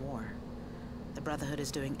nuclear war. The Brotherhood is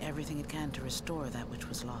doing everything it can to restore that which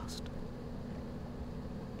was lost.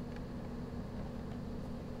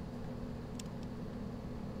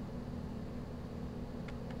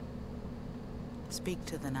 Speak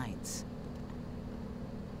to the Knights.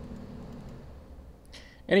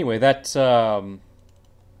 Anyway, that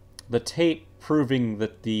the tape proving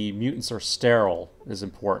that the mutants are sterile is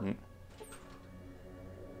important.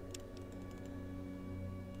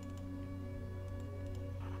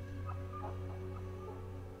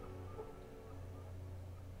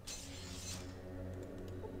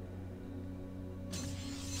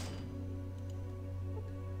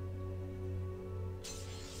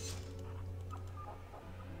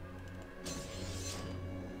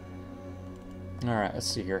 Alright, let's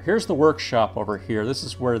see here. Here's the workshop over here. This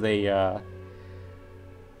is where they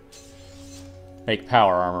make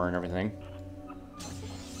power armor and everything.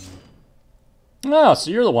 Oh, so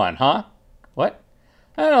you're the one, huh? What?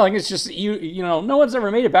 I don't know, like it's just, you know, no one's ever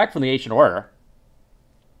made it back from the Ancient Order.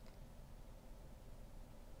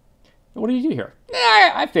 What do you do here?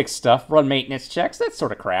 I fix stuff, run maintenance checks, that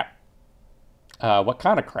sort of crap. What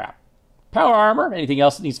kind of crap? Power armor? Anything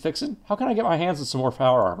else that needs fixing? How can I get my hands on some more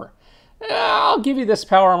power armor? I'll give you this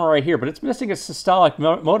power armor right here, but it's missing a systolic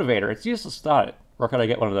motivator. It's useless without it. Where can I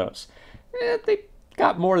get one of those? They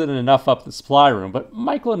got more than enough up the supply room, but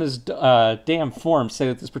Michael and his damn forms say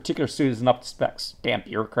that this particular suit isn't up to specs. Damn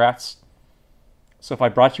bureaucrats. So if I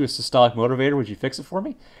brought you a systolic motivator, would you fix it for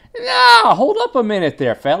me? No, hold up a minute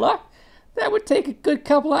there, fella. That would take a good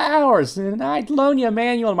couple of hours, and I'd loan you a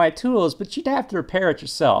manual and my tools, but you'd have to repair it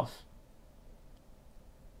yourself.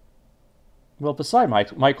 Well, beside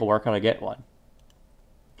Michael, where can I get one?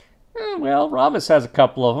 Well, Ravis has a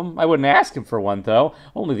couple of them. I wouldn't ask him for one, though.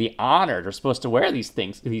 Only the honored are supposed to wear these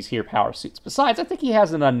here power suits. Besides, I think he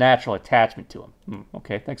has an unnatural attachment to them.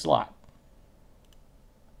 Okay, thanks a lot.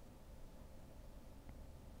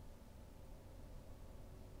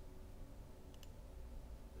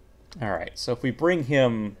 Alright, so if we bring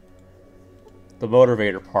him the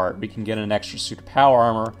motivator part, we can get an extra suit of power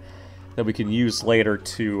armor that we can use later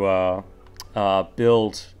to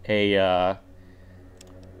build a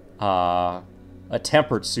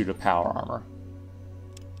tempered suit of power armor,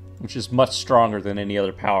 which is much stronger than any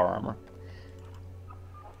other power armor.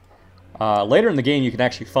 Later in the game, you can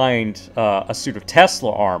actually find a suit of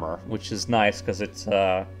Tesla armor, which is nice because it's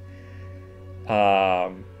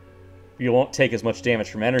you won't take as much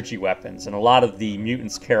damage from energy weapons, and a lot of the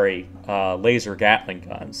mutants carry laser Gatling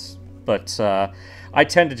guns. But I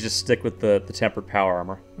tend to just stick with the tempered power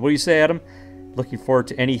armor. What do you say, Adam? Looking forward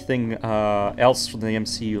to anything else from the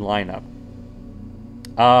MCU lineup.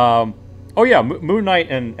 Oh yeah, Moon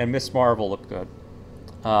Knight and Miss Marvel look good.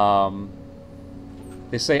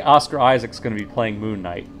 They say Oscar Isaac's going to be playing Moon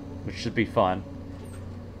Knight, which should be fun.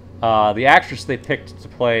 The actress they picked to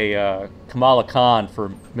play Kamala Khan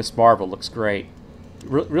for Miss Marvel looks great.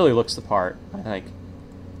 Really looks the part, I think.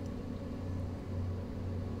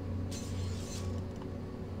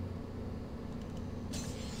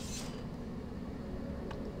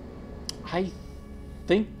 I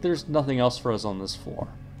think there's nothing else for us on this floor.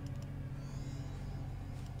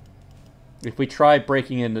 If we try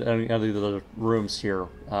breaking into any of the rooms here,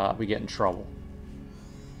 we get in trouble.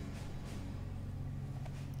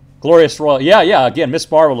 Glorious Royal. Yeah, yeah. Again, Miss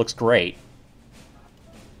Marvel looks great.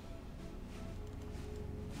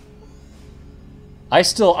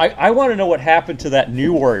 I want to know what happened to that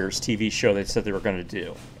New Warriors TV show they said they were going to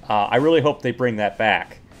do. I really hope they bring that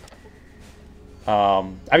back. I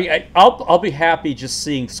mean, I'll be happy just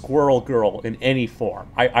seeing Squirrel Girl in any form.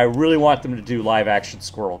 I really want them to do live action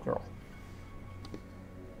Squirrel Girl.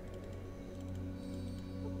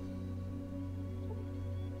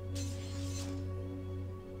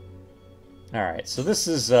 Alright, so this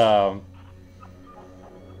is, you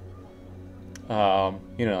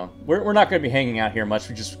know, we're not going to be hanging out here much.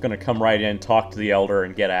 We're just going to come right in, talk to the Elder,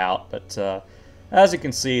 and get out. But as you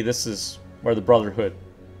can see, this is where the Brotherhood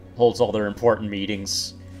holds all their important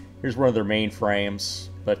meetings. Here's one of their main frames.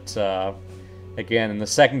 But, again, in the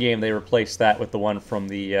second game, they replaced that with the one from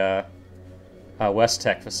the West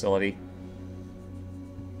Tech facility.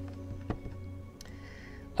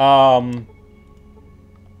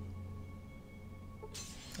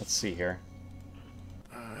 Let's see here.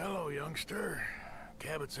 Hello, youngster.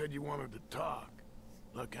 Cabot said you wanted to talk.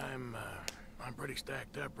 Look, I'm pretty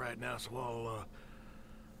stacked up right now, so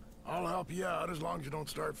I'll help you out as long as you don't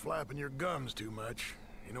start flapping your gums too much.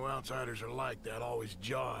 You know, outsiders are like that, always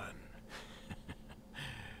jawing.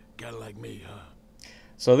 Kinda like me, huh?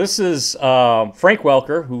 So this is Frank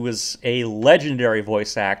Welker, who is a legendary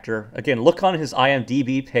voice actor. Again, look on his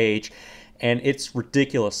IMDb page, and it's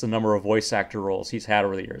ridiculous the number of voice actor roles he's had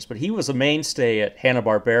over the years. But he was a mainstay at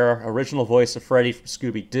Hanna-Barbera, original voice of Freddy from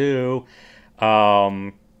Scooby Doo.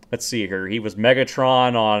 Let's see here. He was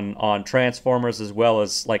Megatron on Transformers, as well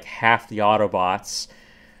as like half the Autobots.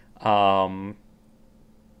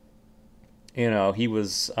 You know, he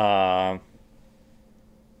was I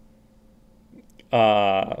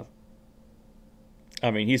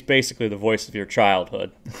mean, he's basically the voice of your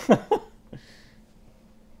childhood.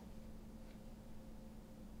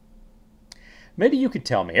 Maybe you could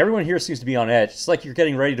tell me. Everyone here seems to be on edge. It's like you're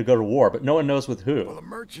getting ready to go to war, but no one knows with who. Well, the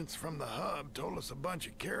merchants from the hub told us a bunch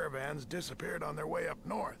of caravans disappeared on their way up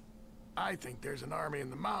north. I think there's an army in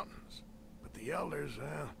the mountains. But the elders,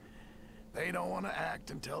 they don't want to act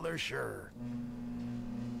until they're sure.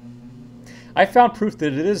 I found proof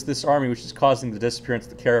that it is this army which is causing the disappearance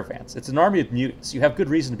of the caravans. It's an army of mutants. You have good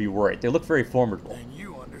reason to be worried. They look very formidable. And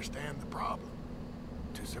you understand the problem.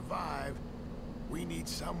 To survive, we need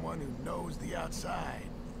someone who knows the outside,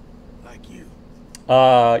 like you.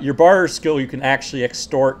 Your barter skill, you can actually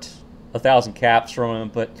extort 1,000 caps from him,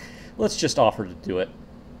 but let's just offer to do it.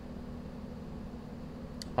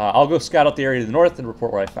 I'll go scout out the area to the north and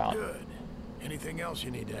report what I found. Good. Anything else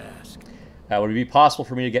you need to ask? Would it be possible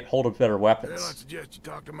for me to get hold of better weapons? Well, I suggest you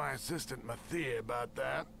talk to my assistant, Mathia, about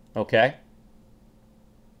that. Okay.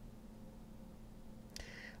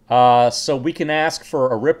 So we can ask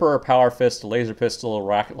for a Ripper, a Power Fist, a Laser Pistol, a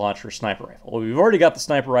Rocket Launcher, a Sniper Rifle. Well, we've already got the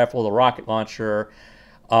Sniper Rifle, the Rocket Launcher,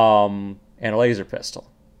 and a Laser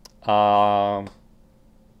Pistol.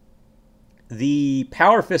 The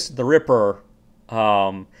Power Fist and the Ripper,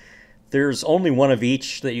 there's only one of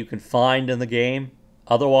each that you can find in the game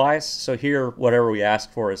otherwise. So here, whatever we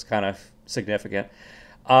ask for is kind of significant.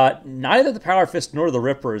 Neither the Power Fist nor the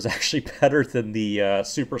Ripper is actually better than the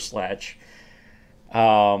Super Sledge.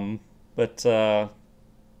 But,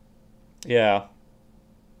 yeah.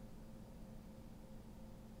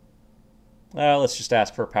 Let's just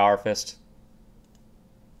ask for a Power Fist.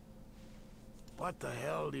 What the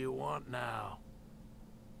hell do you want now?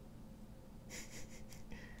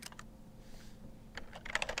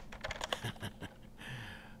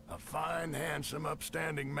 A fine, handsome,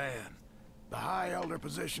 upstanding man. The High Elder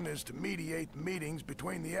position is to mediate meetings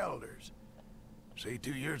between the elders. See,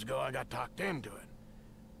 2 years ago I got talked into it.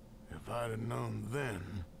 If I'd have known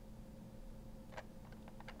then...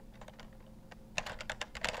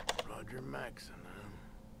 Roger Maxson, huh?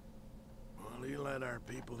 Well, he led our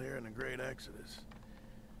people here in a great exodus.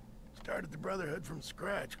 Started the Brotherhood from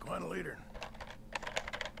scratch, quite a leader.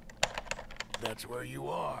 That's where you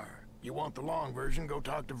are. You want the long version, go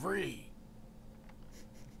talk to Vree.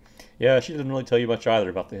 Yeah, she didn't really tell you much either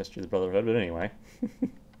about the history of the Brotherhood, but anyway.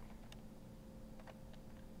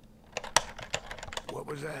 What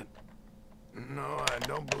was that? No, I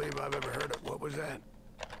don't believe I've ever heard of... What was that?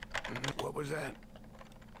 What was that?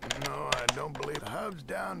 No, I don't believe... The hub's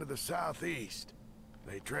down to the southeast.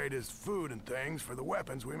 They trade us food and things for the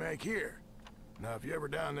weapons we make here. Now, if you're ever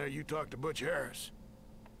down there, you talk to Butch Harris.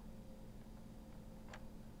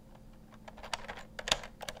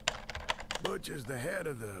 Butch is the head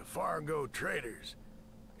of the Fargo traders.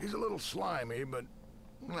 He's a little slimy, but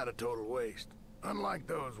not a total waste. Unlike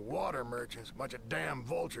those water merchants, bunch of damn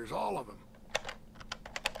vultures, all of them.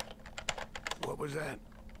 What was that?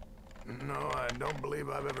 No, I don't believe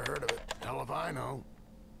I've ever heard of it. Hell if I know.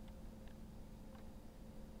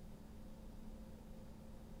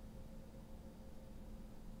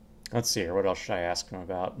 Let's see here. What else should I ask him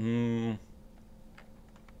about? Oh,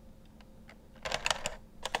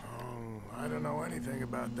 I don't know anything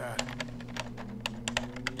about that.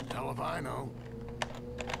 Hell if I know.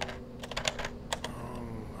 Oh,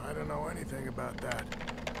 I don't know anything about that.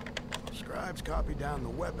 Scribes copy down the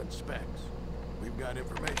weapon specs. We've got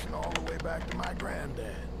information all the way back to my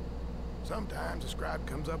granddad. Sometimes a scribe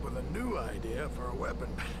comes up with a new idea for a weapon.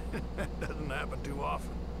 That doesn't happen too often.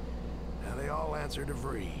 And they all answer to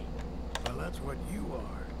free. Well, that's what you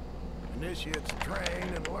are. Initiates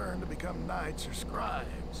train and learn to become knights or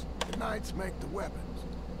scribes. The knights make the weapons.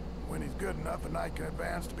 When he's good enough, a knight can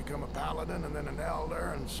advance to become a paladin and then an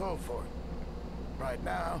elder and so forth. Right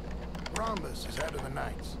now, Rhombus is head of the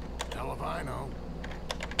knights. Hell if I know.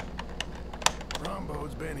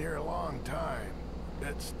 Rumbo's been here a long time. A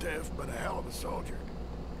bit stiff, but a hell of a soldier.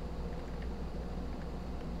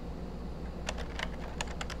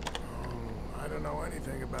 Oh, I don't know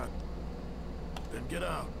anything about... Then get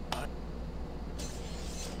out.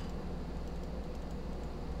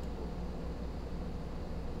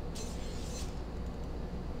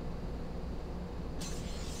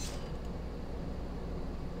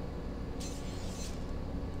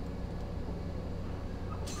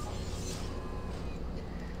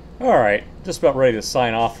 Alright, just about ready to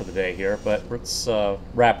sign off for the day here, but let's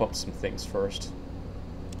wrap up some things first.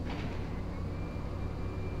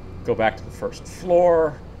 Go back to the first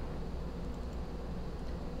floor.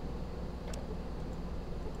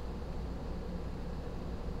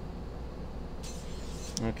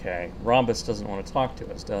 Okay, Rhombus doesn't want to talk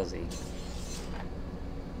to us, does he?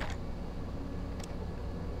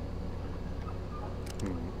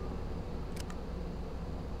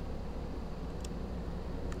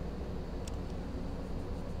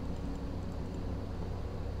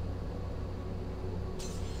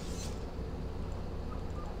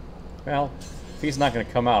 Well, if he's not going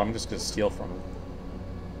to come out, I'm just going to steal from him.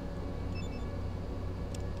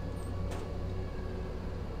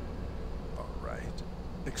 All right.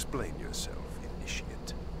 Explain yourself,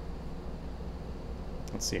 initiate.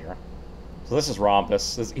 Let's see here. So this is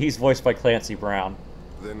Rhombus. He's voiced by Clancy Brown.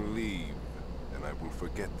 Then leave, and I will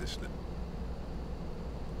forget this little...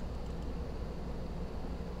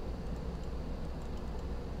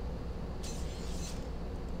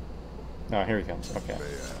 Oh, here he comes. Okay. May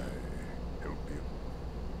I help you?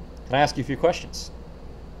 Can I ask you a few questions?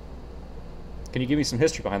 Can you give me some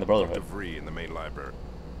history behind the Brotherhood? Debris in the main library.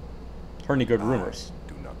 Heard any good rumors?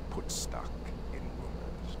 Do not put stock in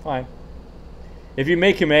rumors. Fine. If you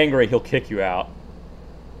make him angry, he'll kick you out.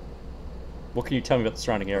 What can you tell me about the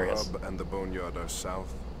surrounding areas? The hub and the boneyard are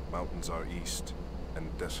south, mountains are east,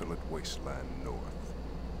 and desolate wasteland north.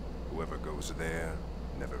 Whoever goes there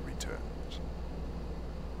never returns.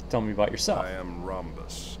 Tell me about yourself. I am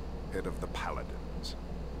Rhombus, head of the Paladins.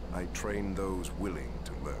 I train those willing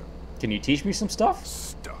to learn. Can you teach me some stuff?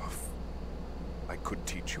 Stuff? I could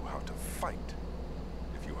teach you how to fight,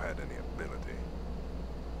 if you had any ability.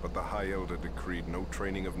 But the High Elder decreed no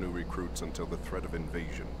training of new recruits until the threat of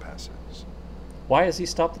invasion passes. Why has he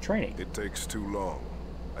stopped the training? It takes too long.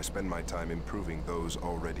 I spend my time improving those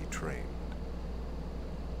already trained.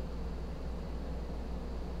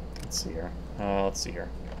 Let's see here. Let's see here.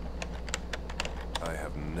 I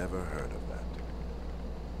have never heard of that.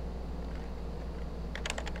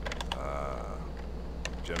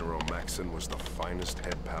 General Maxon was the finest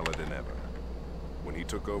head paladin ever. When he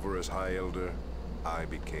took over as High Elder, I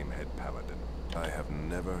became head paladin. I have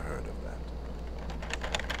never heard of that.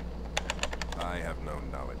 I have no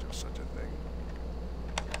knowledge of such a thing.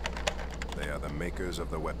 They are the makers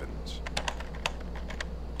of the weapons.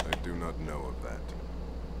 I do not know of that.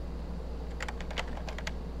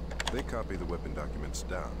 They copy the weapon documents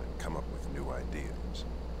down and come up with new ideas.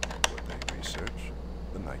 What they research,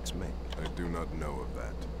 the knights make. I do not know of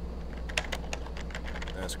that.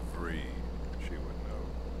 Ask Vree. She would know.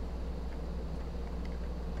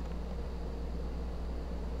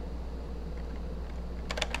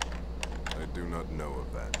 I do not know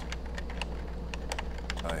of that.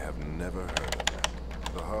 I have never heard of that.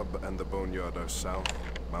 The hub and the boneyard are south,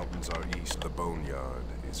 mountains are east. The boneyard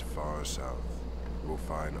is far south. You will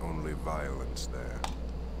find only violence there.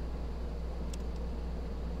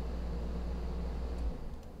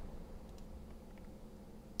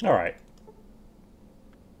 All right.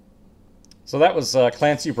 So that was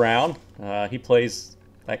Clancy Brown. He plays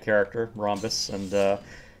that character, Rhombus, and you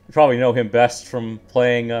probably know him best from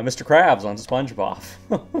playing Mr. Krabs on SpongeBob.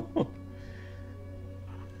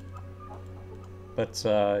 But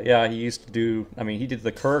yeah, he used to do. I mean, he did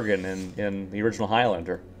the Kurgan in the original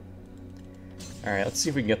Highlander. All right, let's see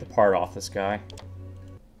if we can get the part off this guy.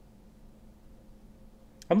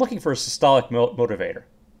 I'm looking for a systolic motivator.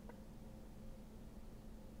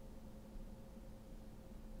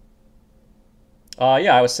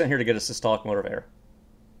 Yeah, I was sent here to get a systolic motivator.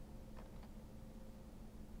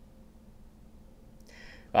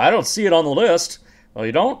 I don't see it on the list. Well,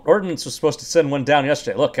 you don't? Ordnance was supposed to send one down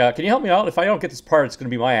yesterday. Look, can you help me out? If I don't get this part, it's going to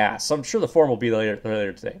be my ass. I'm sure the form will be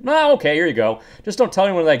later today. No, okay, here you go. Just don't tell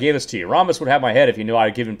anyone that I gave this to you. Rhombus would have my head if he knew I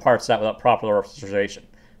had given parts out without proper authorization.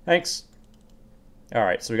 Thanks.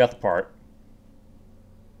 Alright, so we got the part.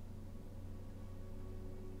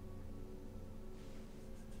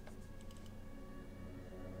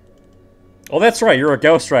 Oh, that's right. You're a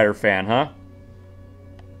Ghost Rider fan, huh?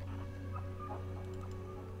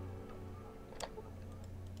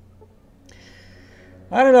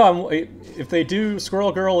 I don't know. If they do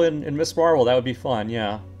Squirrel Girl in Miss Marvel, that would be fun.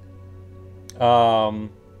 Yeah. I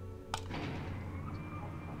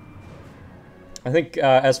think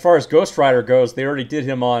as far as Ghost Rider goes, they already did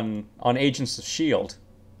him on Agents of S.H.I.E.L.D.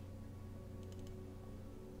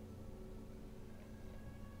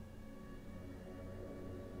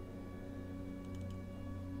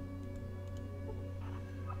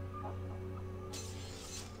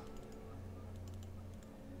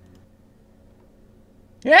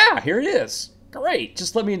 Yeah, here it is. Great.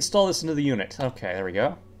 Just let me install this into the unit. Okay, there we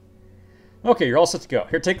go. Okay, you're all set to go.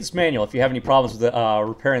 Here, take this manual. If you have any problems with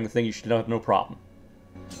repairing the thing, you should have no problem.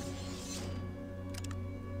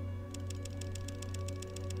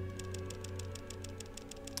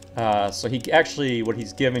 So he actually, what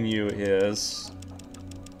he's giving you is,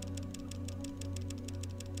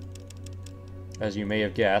 as you may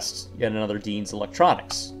have guessed, yet another Dean's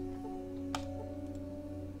Electronics.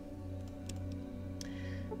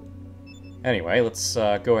 Anyway, let's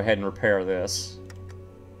go ahead and repair this.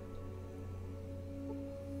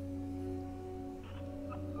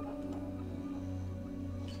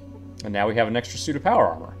 And now we have an extra suit of power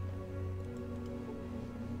armor.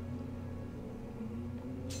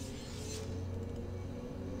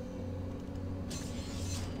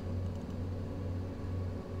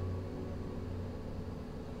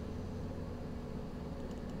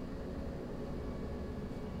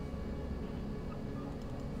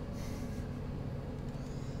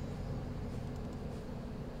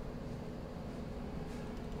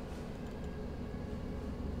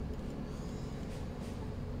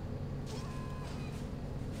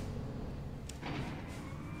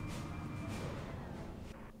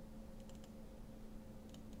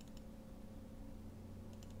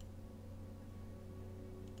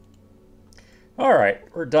 Alright,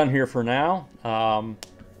 we're done here for now. I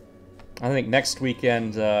think next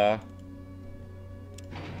weekend we're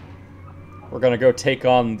going to go take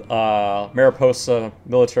on Mariposa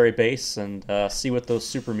military base and see what those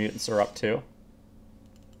super mutants are up to.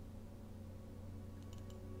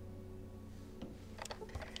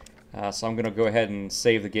 So I'm going to go ahead and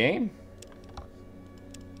save the game.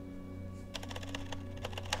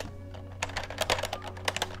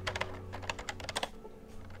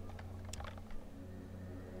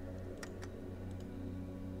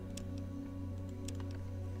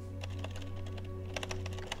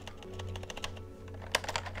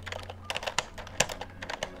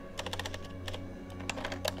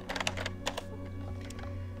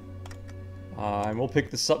 And we'll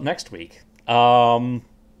pick this up next week. Not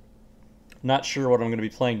sure what I'm going to be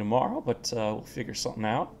playing tomorrow, but we'll figure something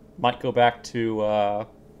out. Might go back to...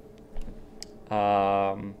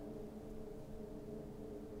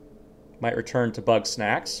 might return to Bug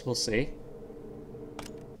Snacks. We'll see.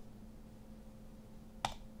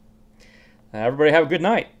 Everybody have a good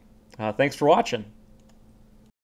night. Thanks for watching.